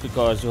looks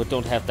because you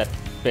don't have that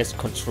best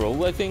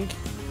control, I think.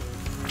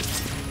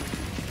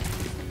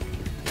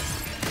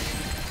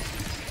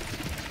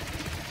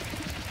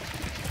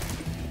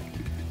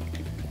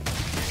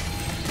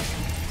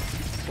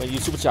 When you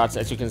supercharge,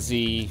 as you can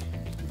see,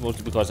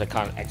 mostly because I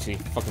can't actually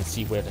fucking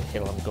see where the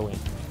hell I'm going.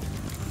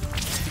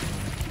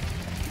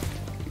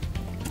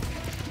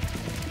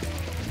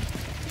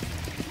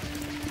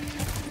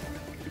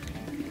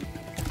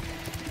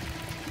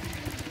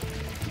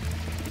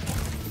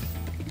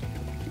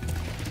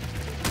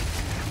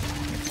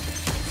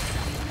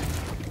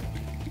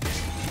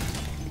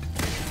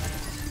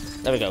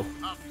 There we go.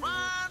 A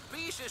fine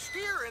piece of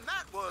steering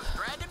that was,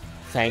 Dragon.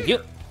 Thank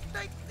you.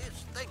 Take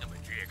this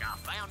thingamajig I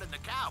found in the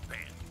cow pen.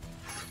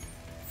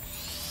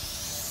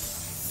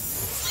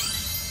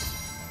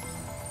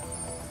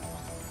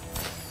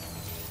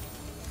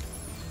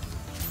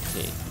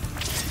 Okay.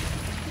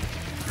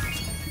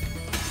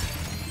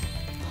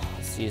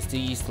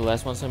 CSD is the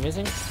last ones I'm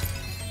missing. It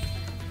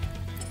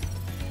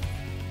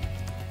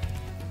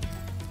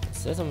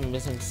says I'm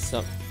missing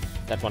some.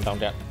 That one down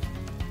there.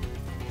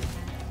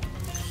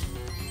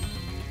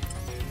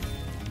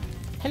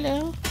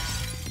 Hello?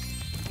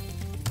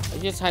 Are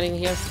you just hiding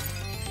here?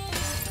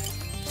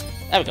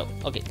 There we go.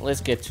 Okay, let's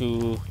get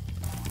to...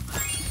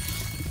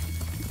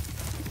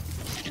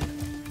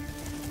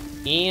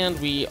 And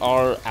we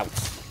are out.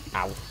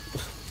 Ow.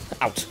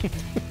 Out.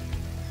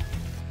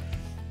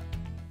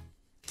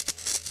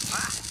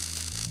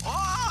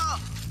 Oh!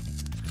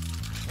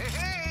 Hey,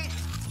 hey!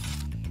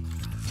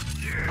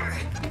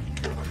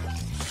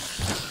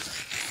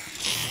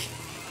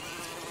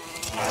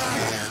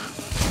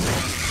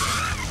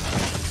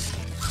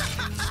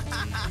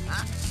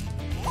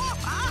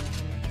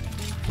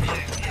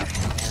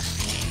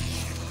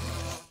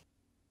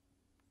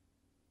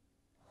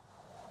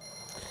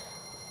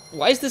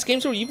 Why is this game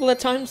so evil at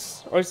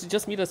times? Or is it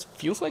just me that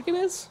feels like it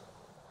is?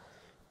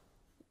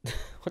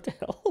 What the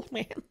hell,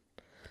 man?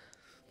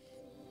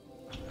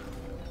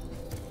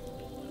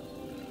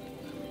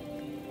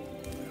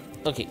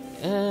 Okay,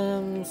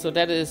 so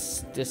that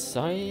is this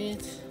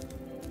side.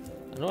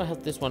 I know I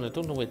have this one, I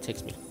don't know where it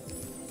takes me.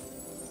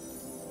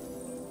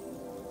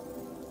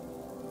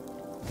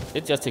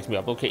 It just takes me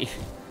up, okay.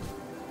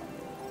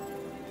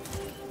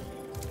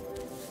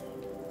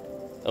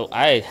 Oh,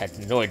 I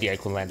had no idea I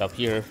could land up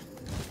here.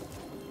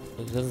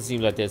 It doesn't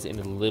seem like there's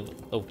any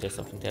Oh, there's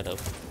something there though.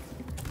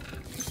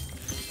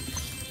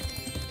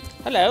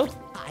 Hello.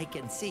 I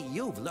can see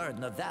you've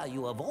learned the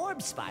value of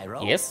orbs,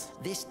 Spyro. Yes.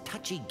 This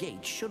touchy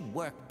gate should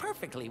work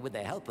perfectly with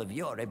the help of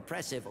your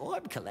impressive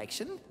orb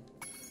collection.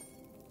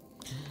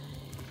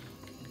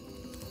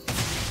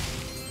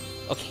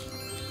 Okay,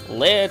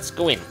 let's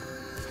go in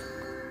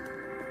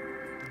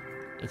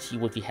and see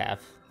what we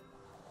have.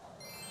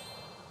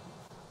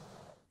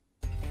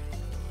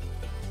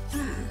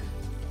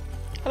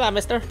 Hello,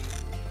 mister.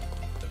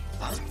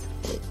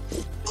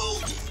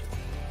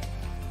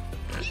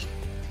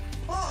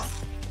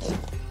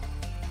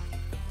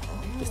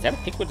 Is that a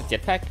pig with a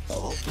jetpack?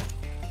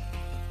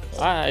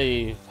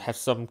 I have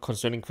some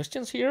concerning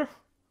questions here.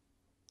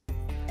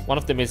 One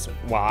of them is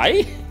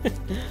why?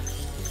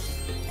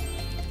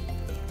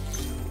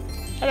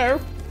 Hello.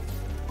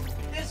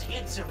 This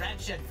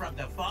insurrection from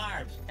the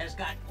farms has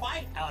got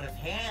quite out of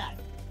hand.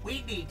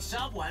 We need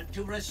someone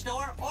to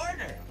restore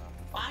order.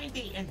 Find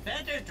the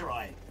inventor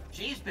droid.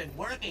 She's been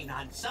working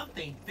on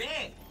something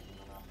big.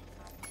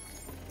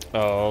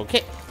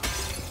 Okay.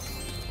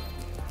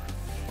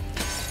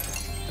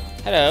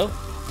 Hello.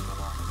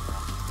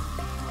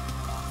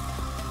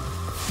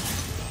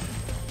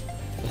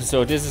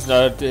 So this is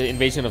not the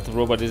invasion of the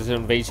robot, this is an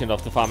invasion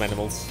of the farm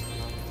animals.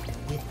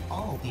 With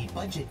all the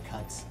budget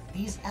cuts,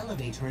 these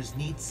elevators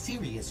need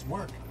serious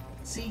work.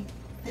 See,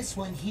 this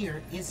one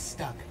here is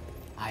stuck.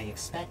 I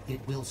expect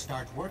it will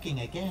start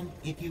working again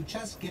if you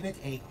just give it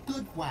a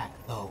good whack,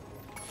 though.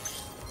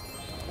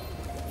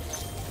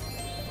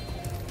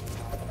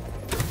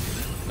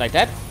 Like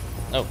that?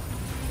 Oh,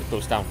 it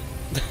goes down.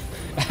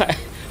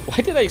 Why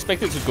did I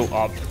expect it to go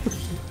up?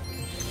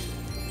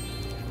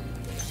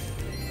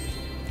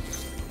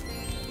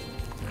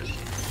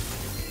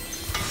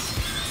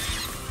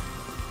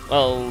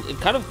 Well, it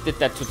kind of did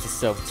that to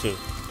itself too.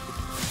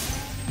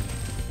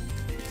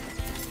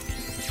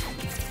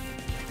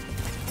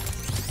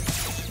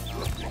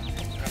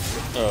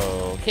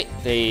 Okay,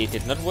 they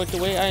did not work the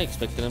way I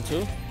expected them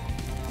to.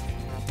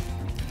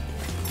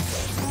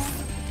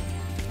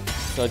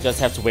 So I just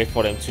have to wait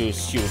for them to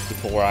shoot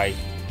before I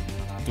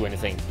do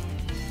anything.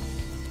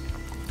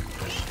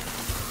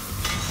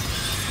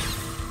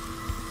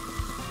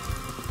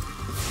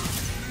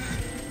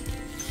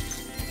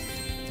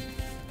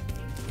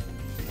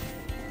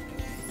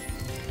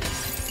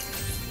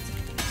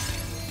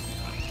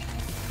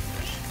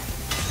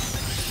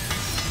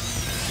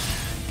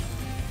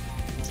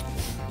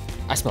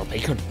 I smell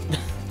bacon.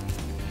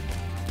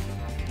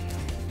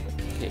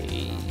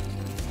 Okay.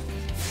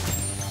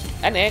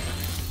 An egg.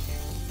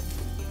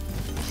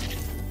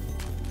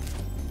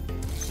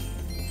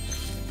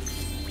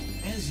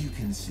 As you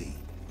can see,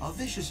 a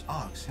vicious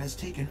ox has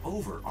taken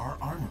over our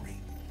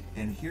armory.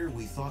 And here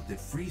we thought that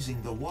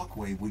freezing the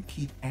walkway would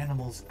keep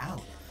animals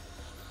out.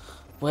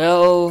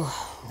 Well...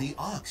 The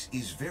ox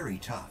is very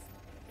tough.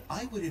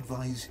 I would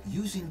advise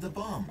using the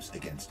bombs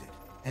against it.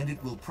 And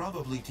it will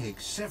probably take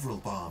several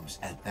bombs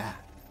at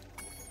that.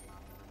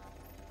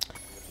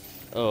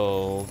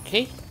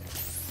 Okay.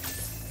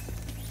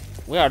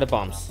 Where are the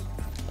bombs?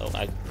 Oh,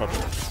 I probably...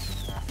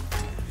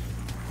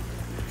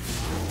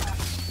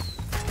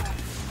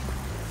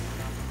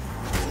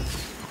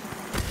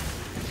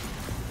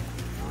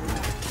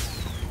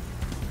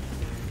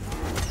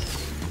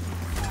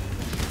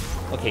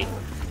 Okay.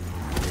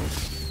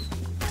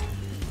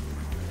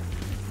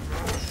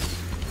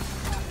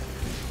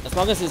 As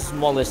long as it's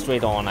more or less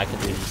straight on, I can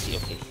really see.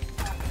 Okay.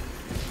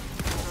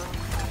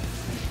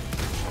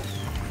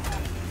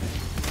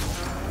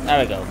 There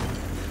we go.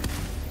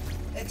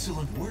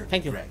 Excellent work,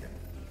 Thank you. Dragon.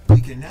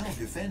 We can now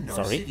defend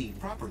our Sorry. city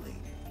properly.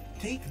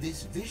 Take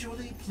this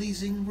visually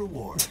pleasing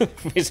reward.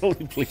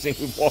 Visually pleasing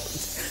reward.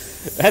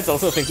 That's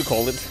also a thing to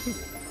call it.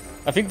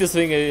 I think this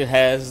thing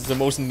has the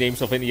most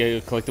names of any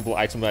collectible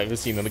item I've ever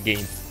seen in a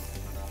game.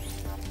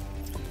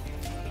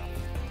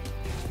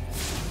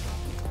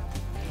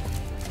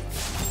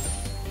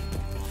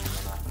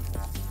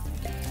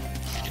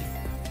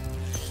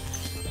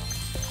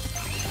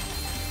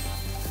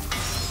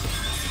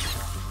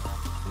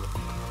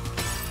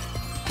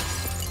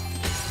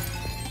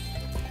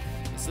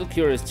 Still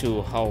curious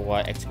to how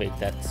I activate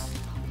that.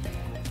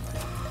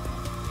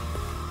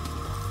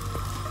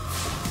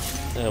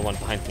 One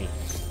behind me.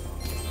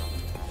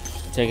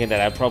 Taking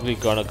that I'm probably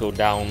gonna go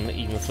down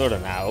even further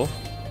now.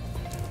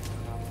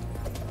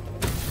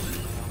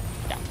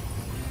 Yeah.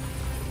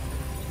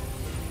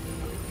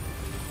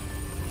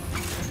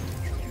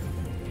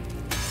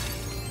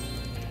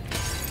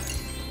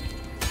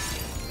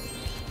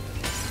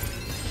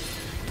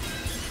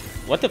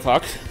 What the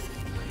fuck?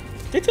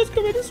 They just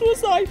committed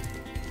suicide!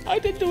 I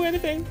didn't do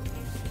anything!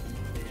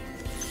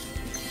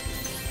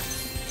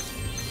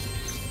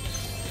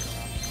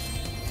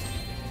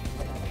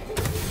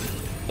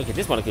 Okay,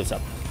 this one goes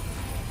up.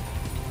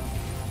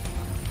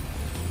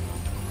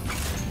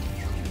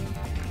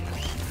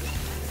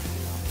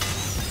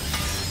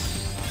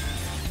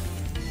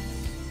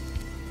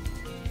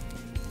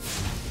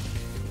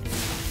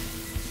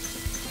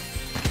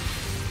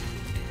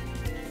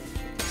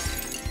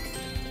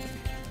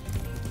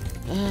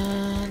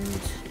 And...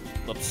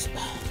 whoops.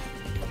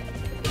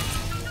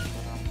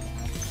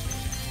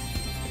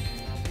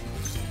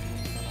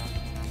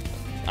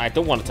 I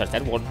don't want to touch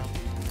that one.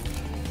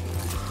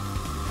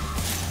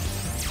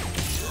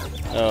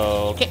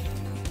 Okay.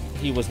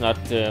 He was not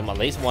my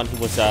laser one, he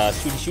was a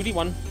shooty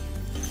one.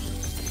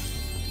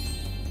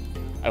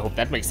 I hope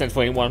that makes sense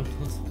for anyone.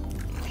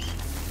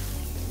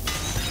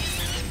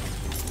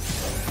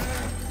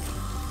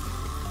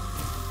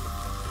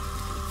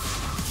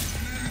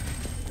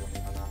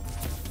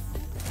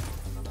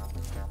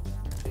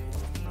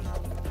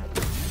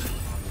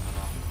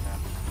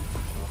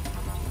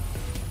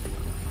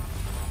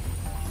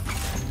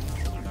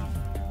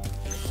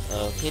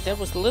 Okay, that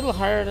was a little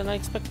higher than I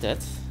expected.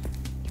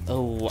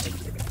 Oh, I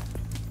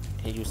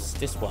can use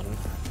this one.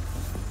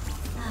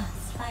 Ah,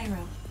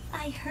 Spyro,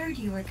 I heard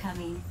you were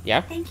coming. Yeah?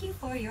 Thank you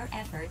for your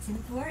efforts in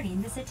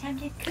thwarting this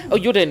attempted coup. Oh,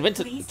 you're the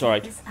inventor. Please It's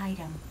alright. take this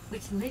item,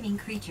 which living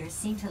creatures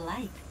seem to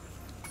like.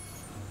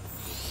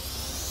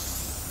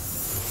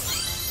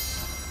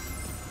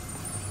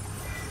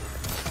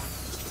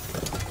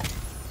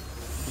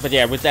 But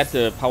yeah, with that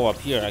power up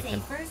here, I It's can...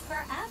 a first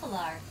for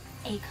Avalar,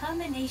 a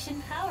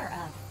combination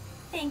power-up.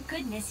 Thank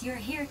goodness you're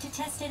here to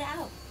test it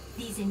out.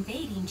 These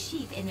invading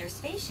sheep in their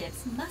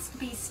spaceships must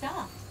be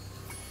stopped.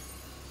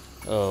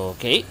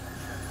 Okay.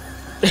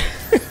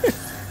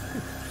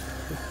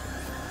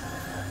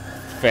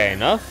 Fair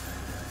enough.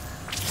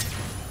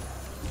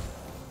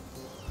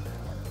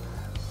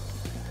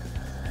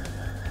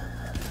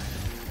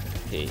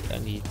 Okay, I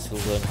need to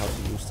learn how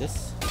to use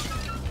this.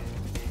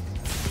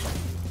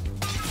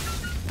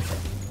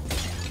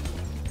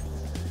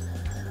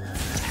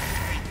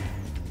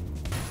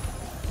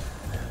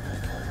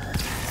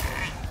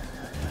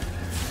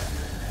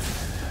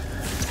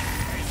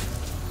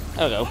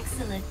 There we go.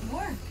 Excellent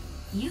work.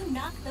 You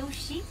knocked those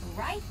sheep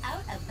right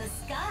out of the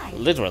sky.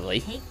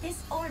 Literally. Take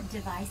this orb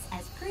device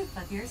as proof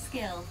of your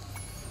skill.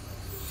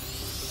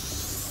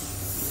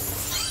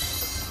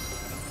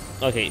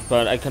 Okay,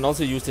 but I can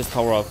also use this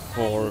power up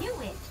for... I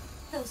knew it.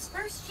 Those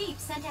first sheep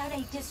sent out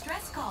a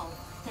distress call.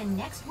 The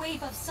next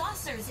wave of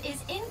saucers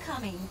is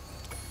incoming.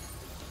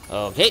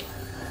 Okay.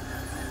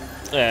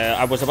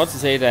 I was about to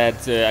say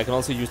that I can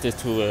also use this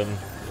to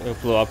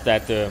blow up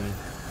that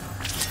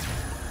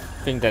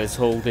thing that is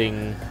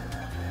holding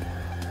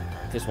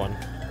this one.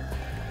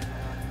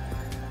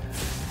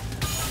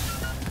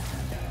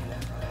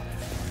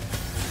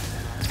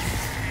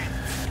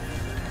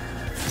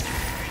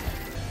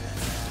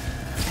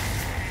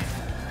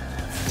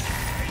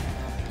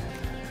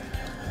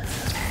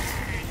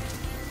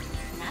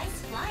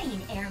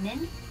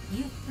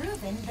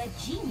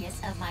 genius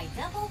of my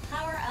double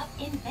power-up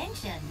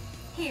invention.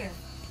 Here,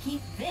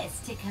 keep this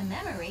to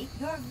commemorate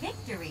your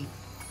victory.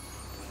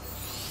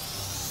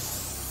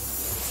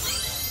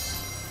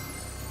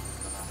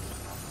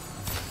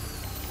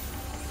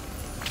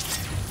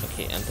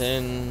 Okay, and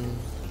then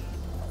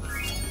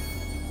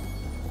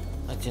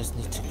I just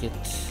need to get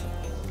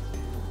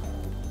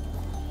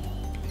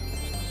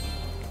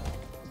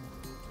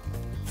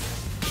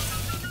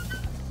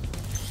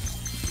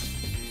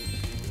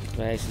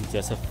I actually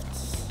just have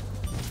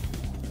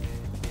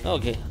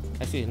okay,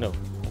 actually no,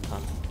 I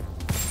can't.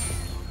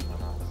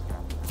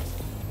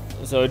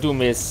 So I do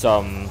miss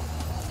some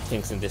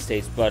things in this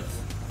stage, but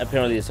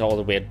apparently it's all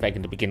the way back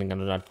in the beginning and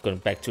I'm not going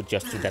back to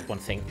just do that one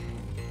thing.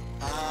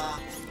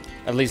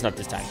 At least not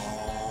this time.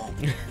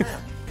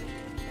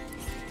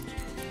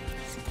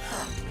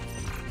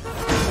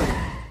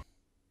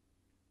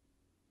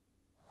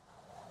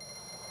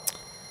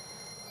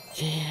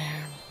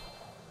 Yeah.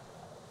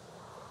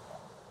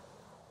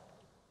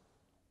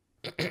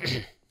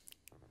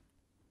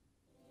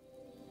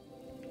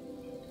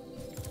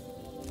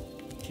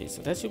 Okay,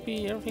 so that should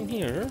be everything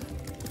here.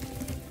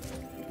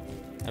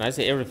 And I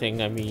say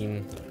everything, I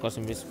mean, of course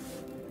I miss.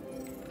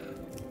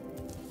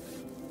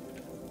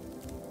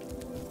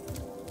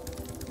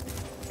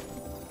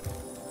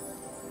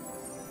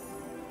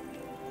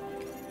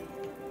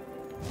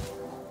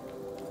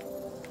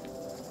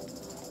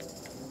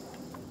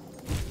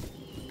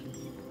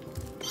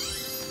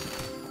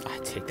 I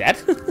take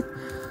that.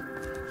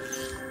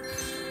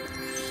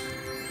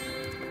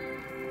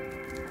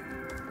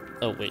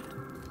 Oh wait.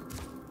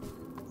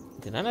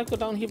 Did I not go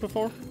down here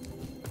before?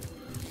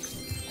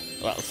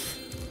 Well,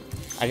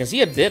 I can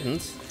see I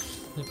didn't,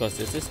 because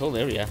there's this whole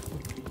area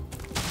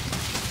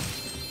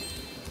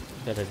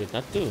that I did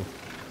not do.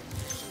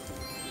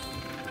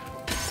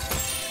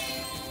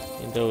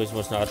 Even though it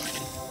was not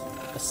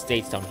a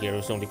stage down here, it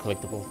was only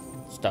collectible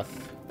stuff.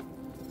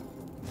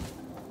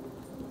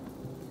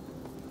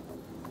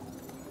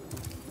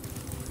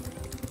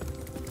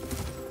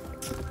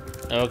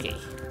 Okay.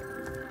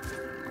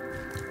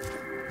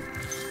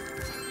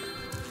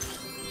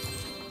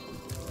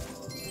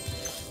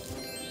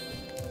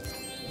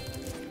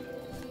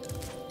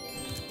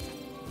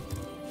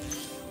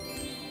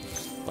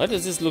 Why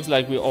does this look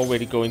like we're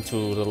already going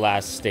to the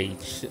last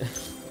stage?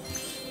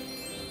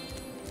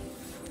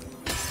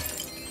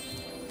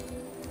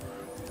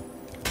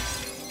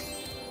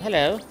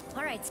 Hello.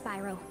 All right,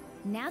 Spyro.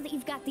 Now that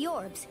you've got the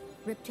orbs,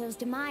 RIPTO'S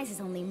demise is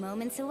only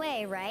moments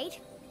away, right?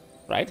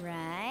 Right.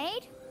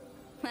 Right?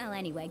 Well,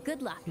 anyway,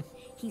 good luck.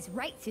 He's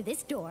right through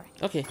this door.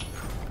 Okay.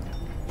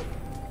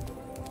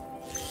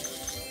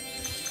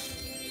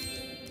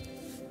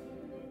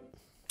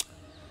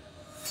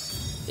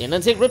 And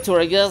then take Riptor,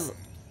 I guess.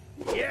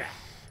 Yeah.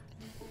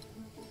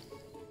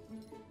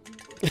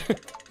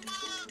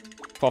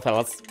 Poor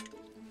fellas.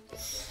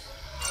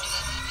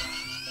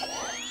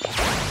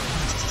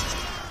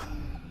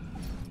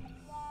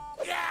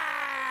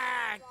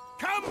 Yeah!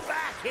 Come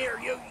back here,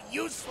 you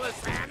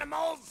useless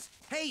animals!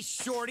 Hey,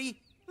 Shorty,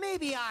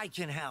 maybe I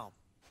can help.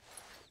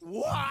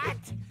 What?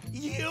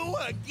 You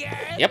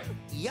again? Yep.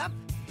 Yep.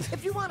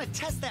 If you want to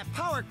test that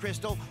power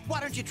crystal, why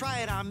don't you try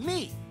it on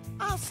me?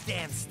 I'll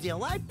stand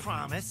still, I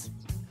promise.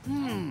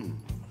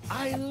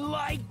 I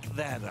like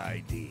that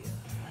idea.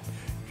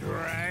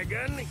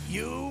 Dragon,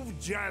 you've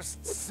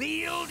just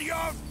sealed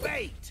your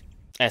fate!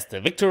 As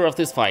the victor of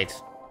this fight,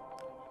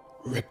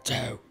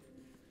 Ripto.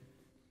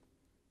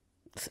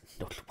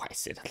 Don't know why I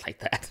said it like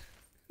that.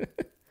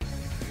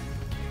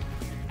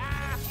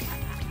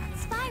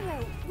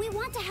 Spyro, we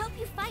want to help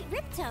you fight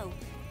Ripto.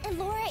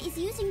 Elora is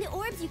using the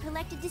orbs you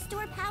collected to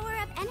store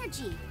power-up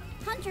energy.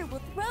 Hunter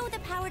will throw the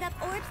powered-up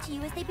orbs to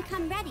you as they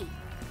become ready.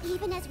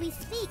 Even as we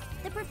speak,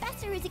 the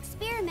professor is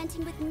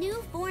experimenting with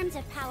new forms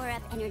of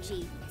power-up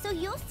energy, so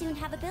you'll soon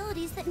have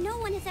abilities that no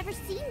one has ever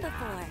seen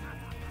before.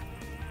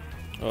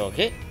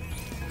 Okay.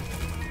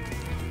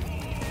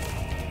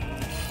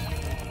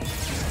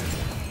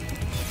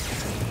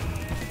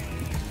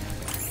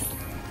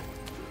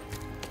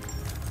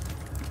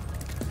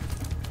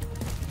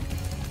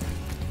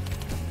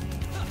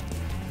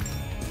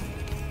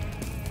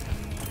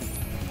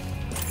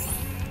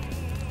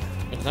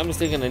 If I'm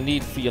mistaken, I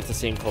need 3 of the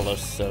same colors,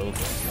 so...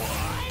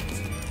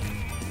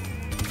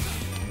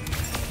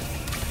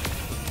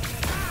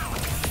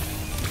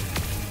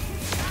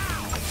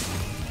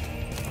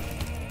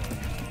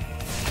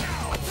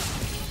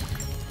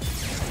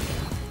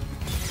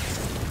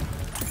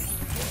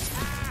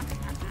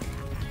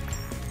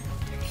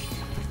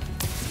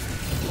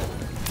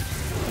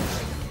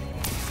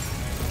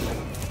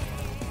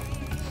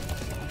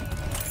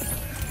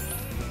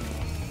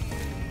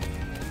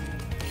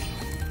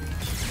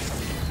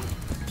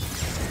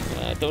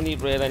 I don't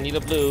need red, I need a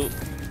blue.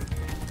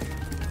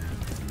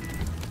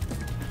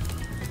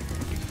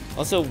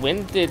 Also,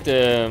 when did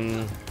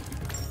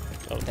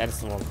oh, that's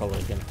the wrong color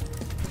again.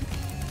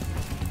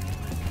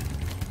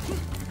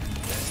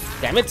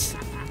 Damn it!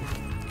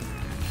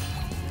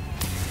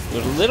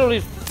 We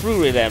literally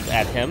threw it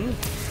at him.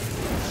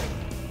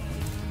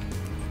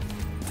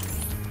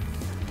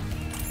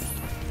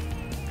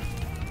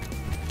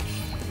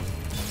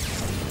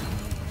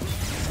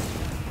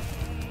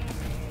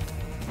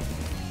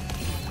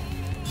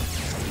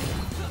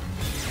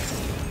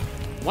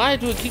 Why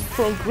do I keep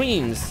throwing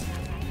greens?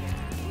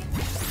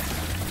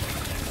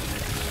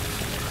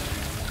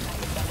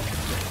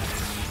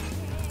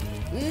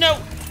 No!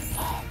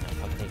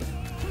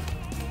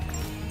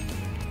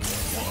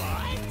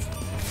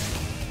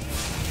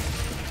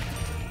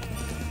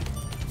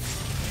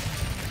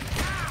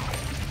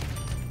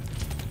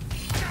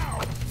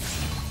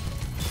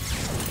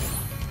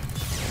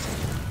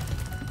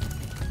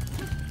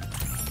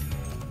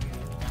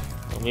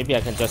 Maybe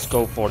I can just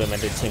go for them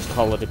and they change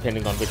color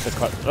depending on which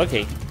color.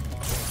 Okay.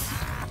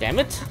 Damn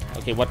it.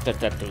 Okay, what did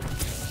that do?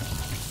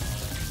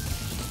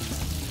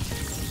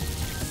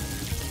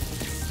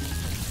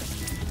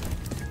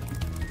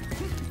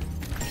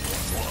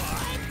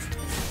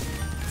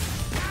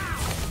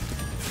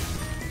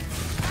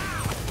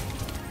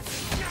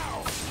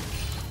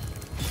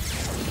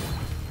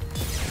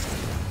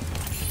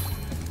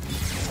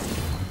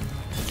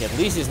 Okay, at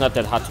least it's not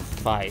that hard to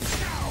fight.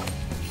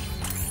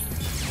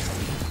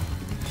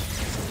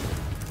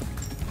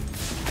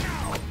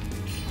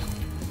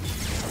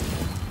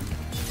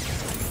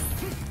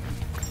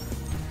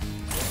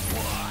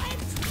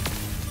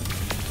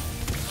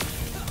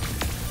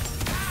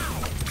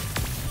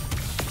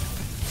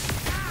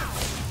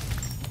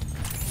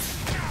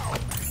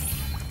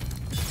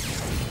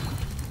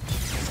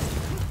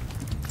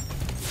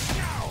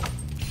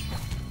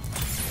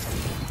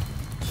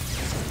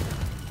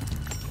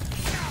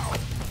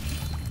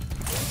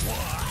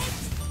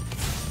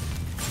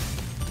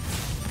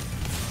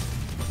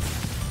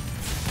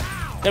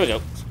 There we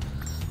go.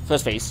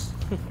 First phase.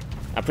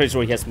 I'm pretty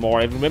sure he has more.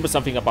 I remember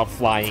something about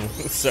flying,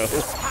 so...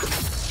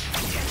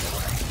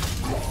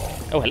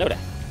 Oh, hello there.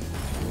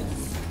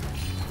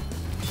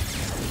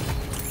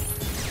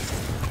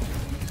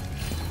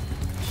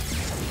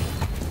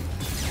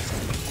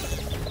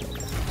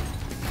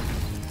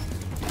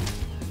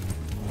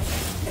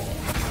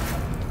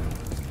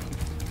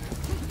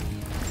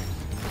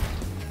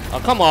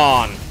 Oh, come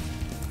on!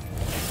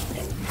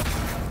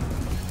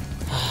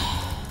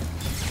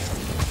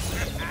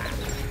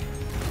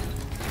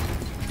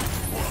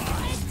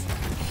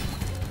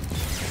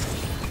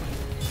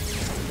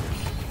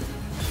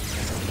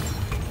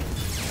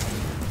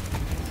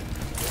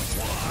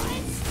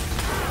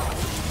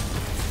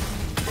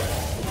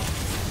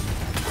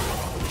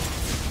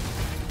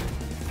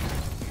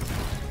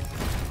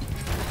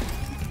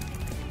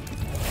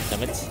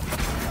 Damn it.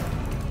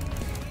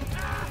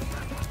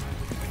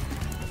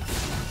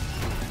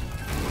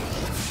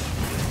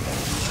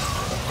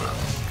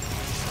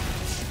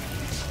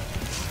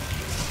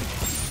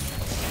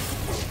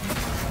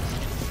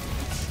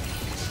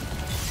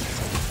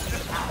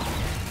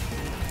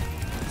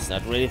 It's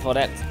not ready for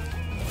that.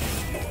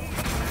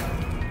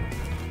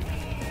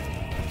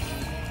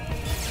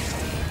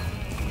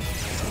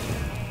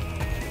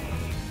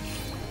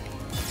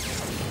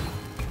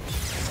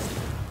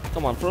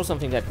 Come on, throw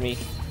something at me.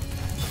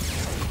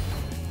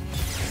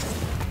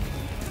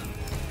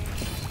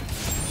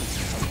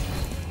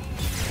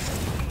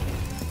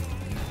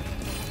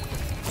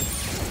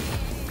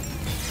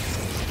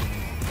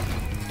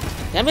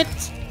 Damn it!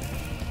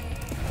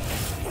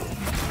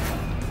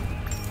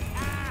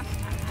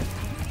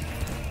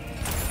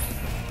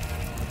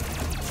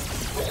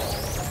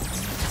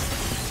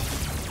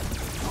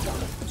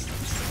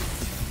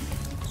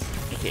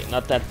 Okay,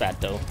 not that bad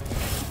though.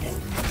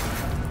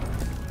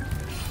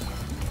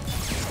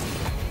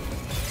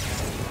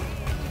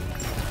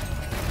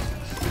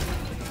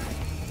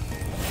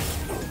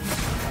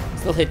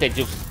 Still hate that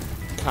you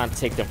can't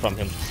take them from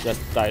him.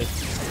 Just die.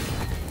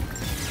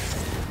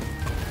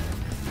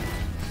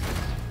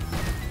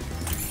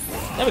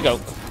 There we go.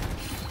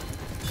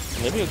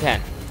 Maybe you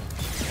can.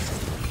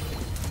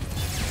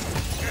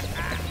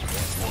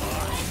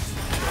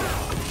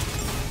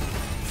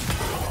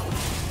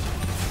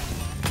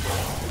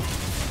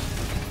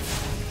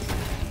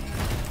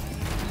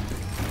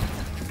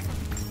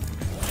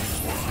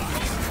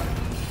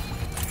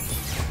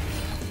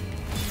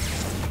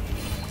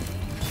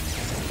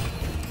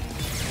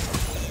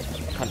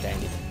 God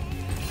dang it.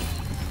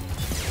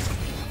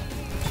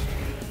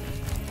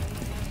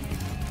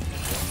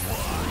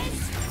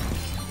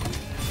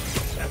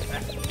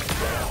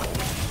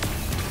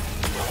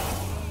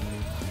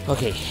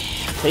 Okay,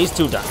 phase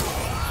 2 done.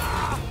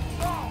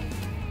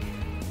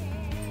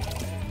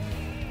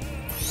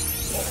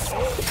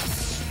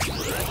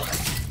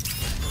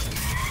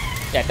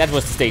 Yeah, that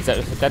was the stage.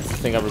 That's the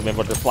thing I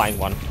remember, the flying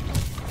one.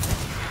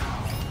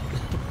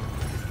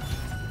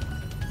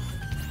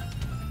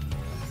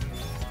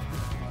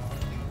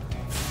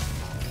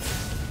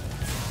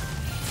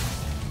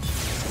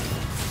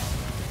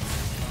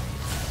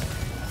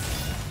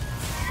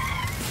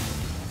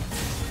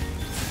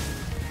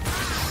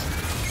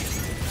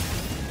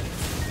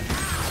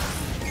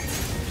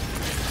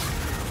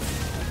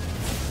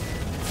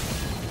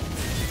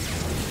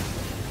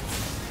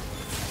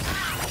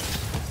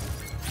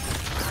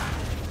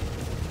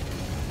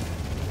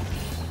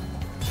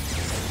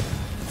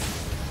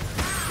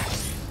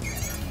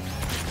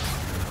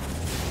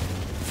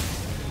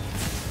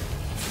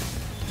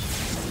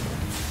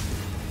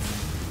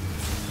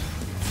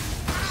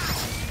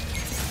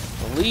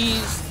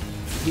 least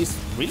he's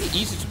really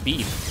easy to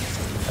beat,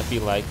 I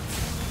feel like.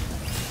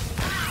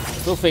 I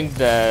still think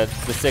that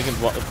the second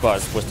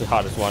boss was the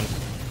hardest one.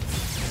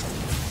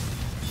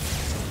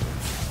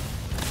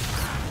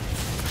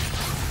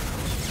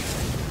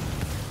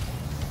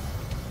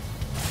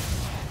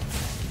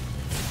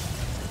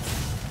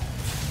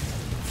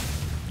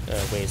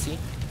 Where is he?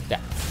 There.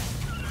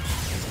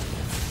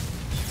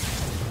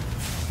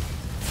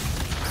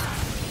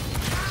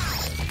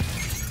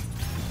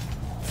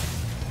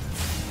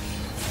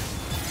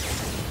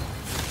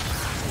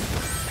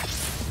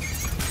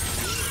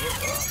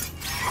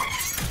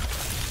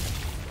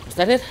 Is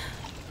that it?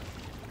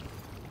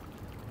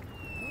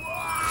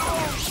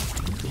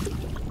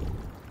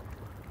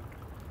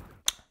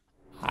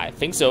 I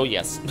think so,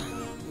 yes.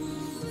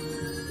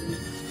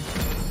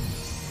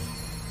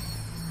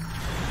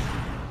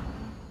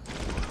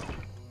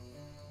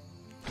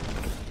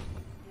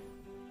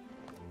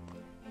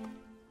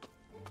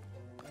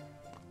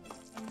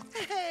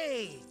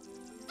 Hey!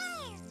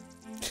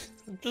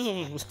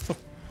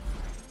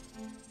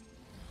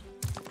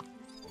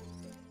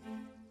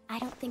 I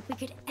don't think we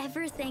could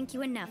ever thank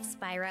you enough,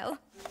 Spyro.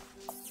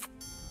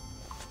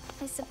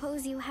 I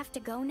suppose you have to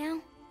go now?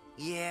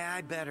 Yeah,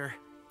 I better.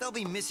 They'll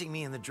be missing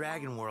me in the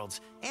Dragon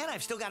Worlds, and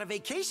I've still got a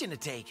vacation to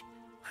take.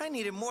 I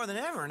need it more than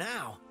ever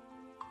now.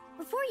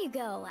 Before you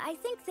go, I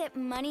think that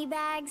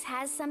Moneybags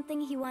has something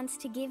he wants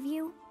to give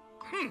you.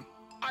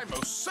 I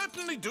most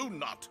certainly do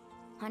not.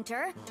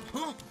 Hunter?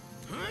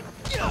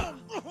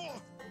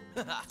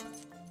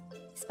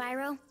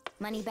 Spyro,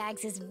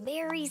 Moneybags is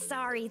very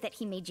sorry that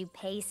he made you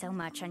pay so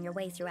much on your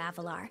way through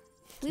Avalar.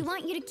 We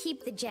want you to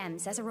keep the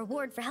gems as a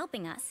reward for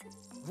helping us.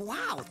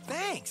 Wow,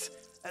 thanks.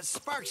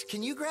 Sparks,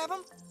 can you grab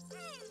them?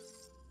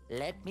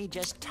 Let me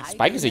just tie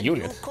Spike is a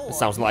unit, it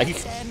sounds like.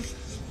 And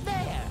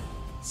there.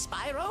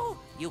 Spyro,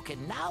 you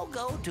can now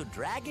go to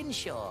Dragon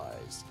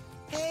Shores.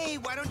 Hey,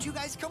 why don't you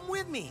guys come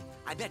with me?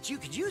 I bet you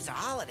could use a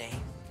holiday.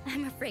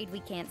 I'm afraid we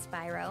can't,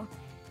 Spyro.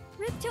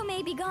 Ripto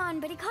may be gone,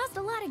 but he caused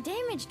a lot of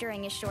damage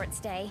during his short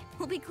stay.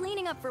 We'll be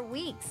cleaning up for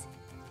weeks.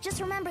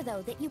 Just remember,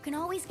 though, that you can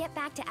always get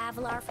back to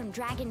Avalar from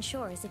Dragon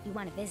Shores if you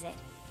want to visit.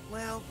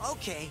 Well,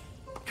 okay.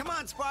 Come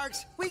on,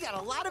 Sparks. We got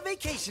a lot of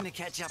vacation to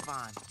catch up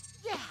on.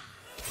 Yeah.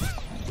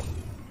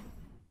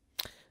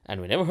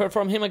 And we never heard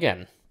from him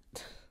again.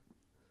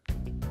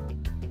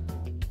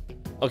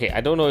 Okay,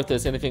 I don't know if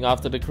there's anything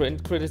after the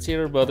credits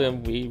here, but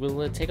we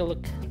will take a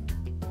look.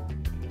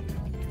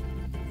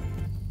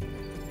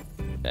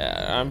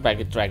 I'm back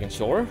at Dragon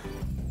Shore.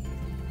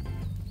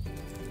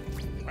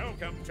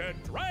 Welcome to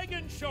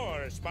Dragon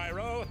Shore,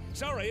 Spyro.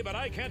 Sorry, but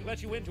I can't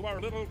let you into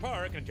our little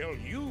park until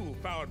you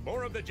found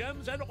more of the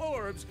gems and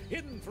orbs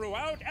hidden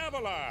throughout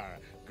Avalar.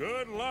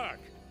 Good luck.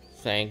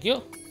 Thank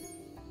you.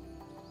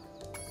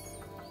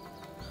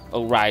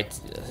 Oh, right.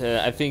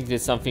 I think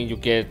there's something you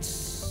get...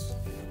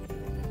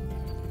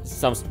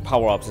 some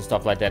power-ups and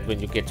stuff like that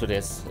when you get to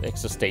this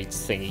extra stage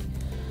thingy.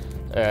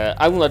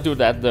 I will not do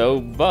that though,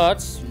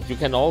 but you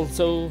can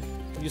also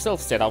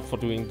yourself set out for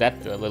doing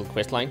that little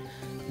quest line.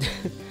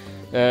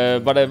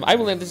 But I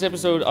will end this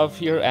episode off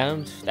here,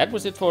 and that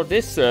was it for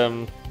this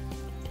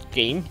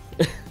game.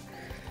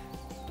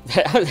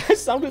 That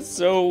sounded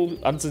so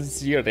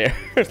unsincere there.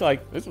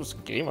 Like, this was a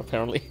game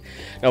apparently.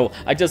 No,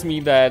 I just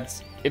mean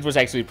that it was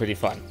actually pretty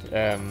fun.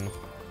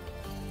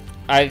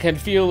 I can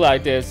feel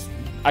like there's...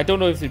 I don't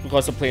know if it's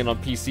because of playing on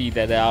PC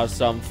that there are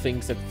some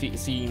things that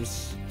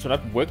seems to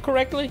not work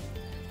correctly.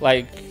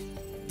 Like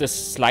the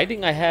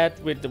sliding I had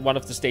with one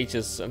of the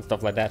stages and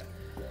stuff like that.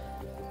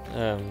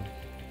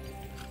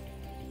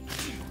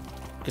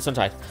 Get some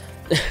tight.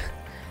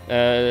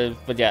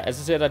 But yeah,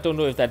 as I said, I don't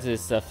know if that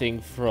is a thing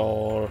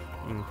for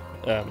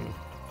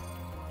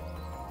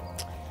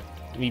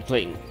me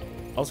playing.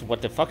 Also,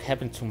 what the fuck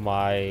happened to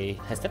my...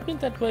 Has that been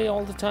that way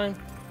all the time?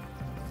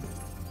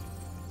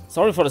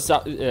 Sorry for the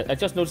sound. I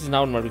just noticed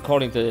now in my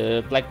recording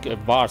the black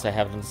bars I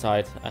have on the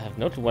side. I have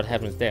no clue what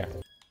happens there.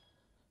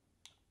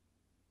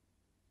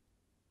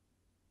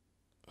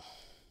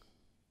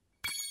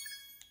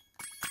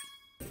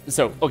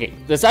 So, okay,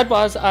 the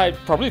sidebars I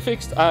probably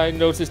fixed. I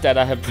noticed that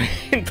I have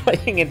been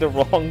playing in the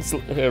wrong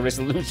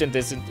resolution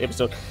this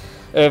episode.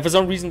 For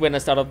some reason, when I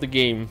start up the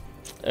game,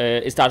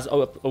 it starts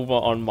over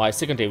on my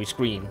secondary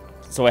screen.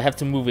 So I have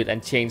to move it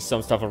and change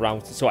some stuff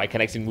around so I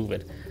can actually move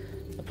it.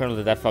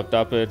 Apparently that fucked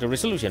up the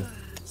resolution.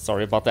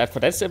 Sorry about that for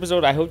this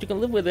episode. I hope you can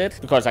live with it,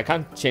 because I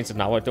can't change it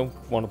now. I don't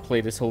want to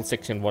play this whole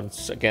section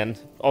once again.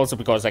 Also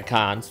because I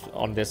can't.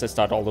 On this I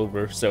start all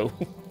over, so...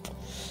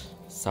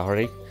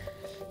 Sorry.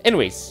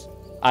 Anyways,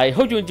 I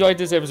hope you enjoyed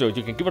this episode.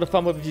 You can give it a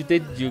thumb up if you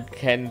did. You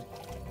can...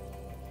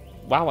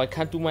 Wow, I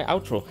can't do my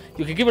outro.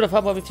 You can give it a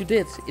thumb up if you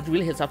did. It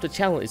really helps out the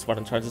channel is what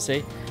I'm trying to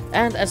say.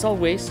 And as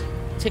always,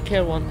 take care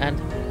everyone, and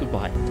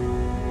goodbye.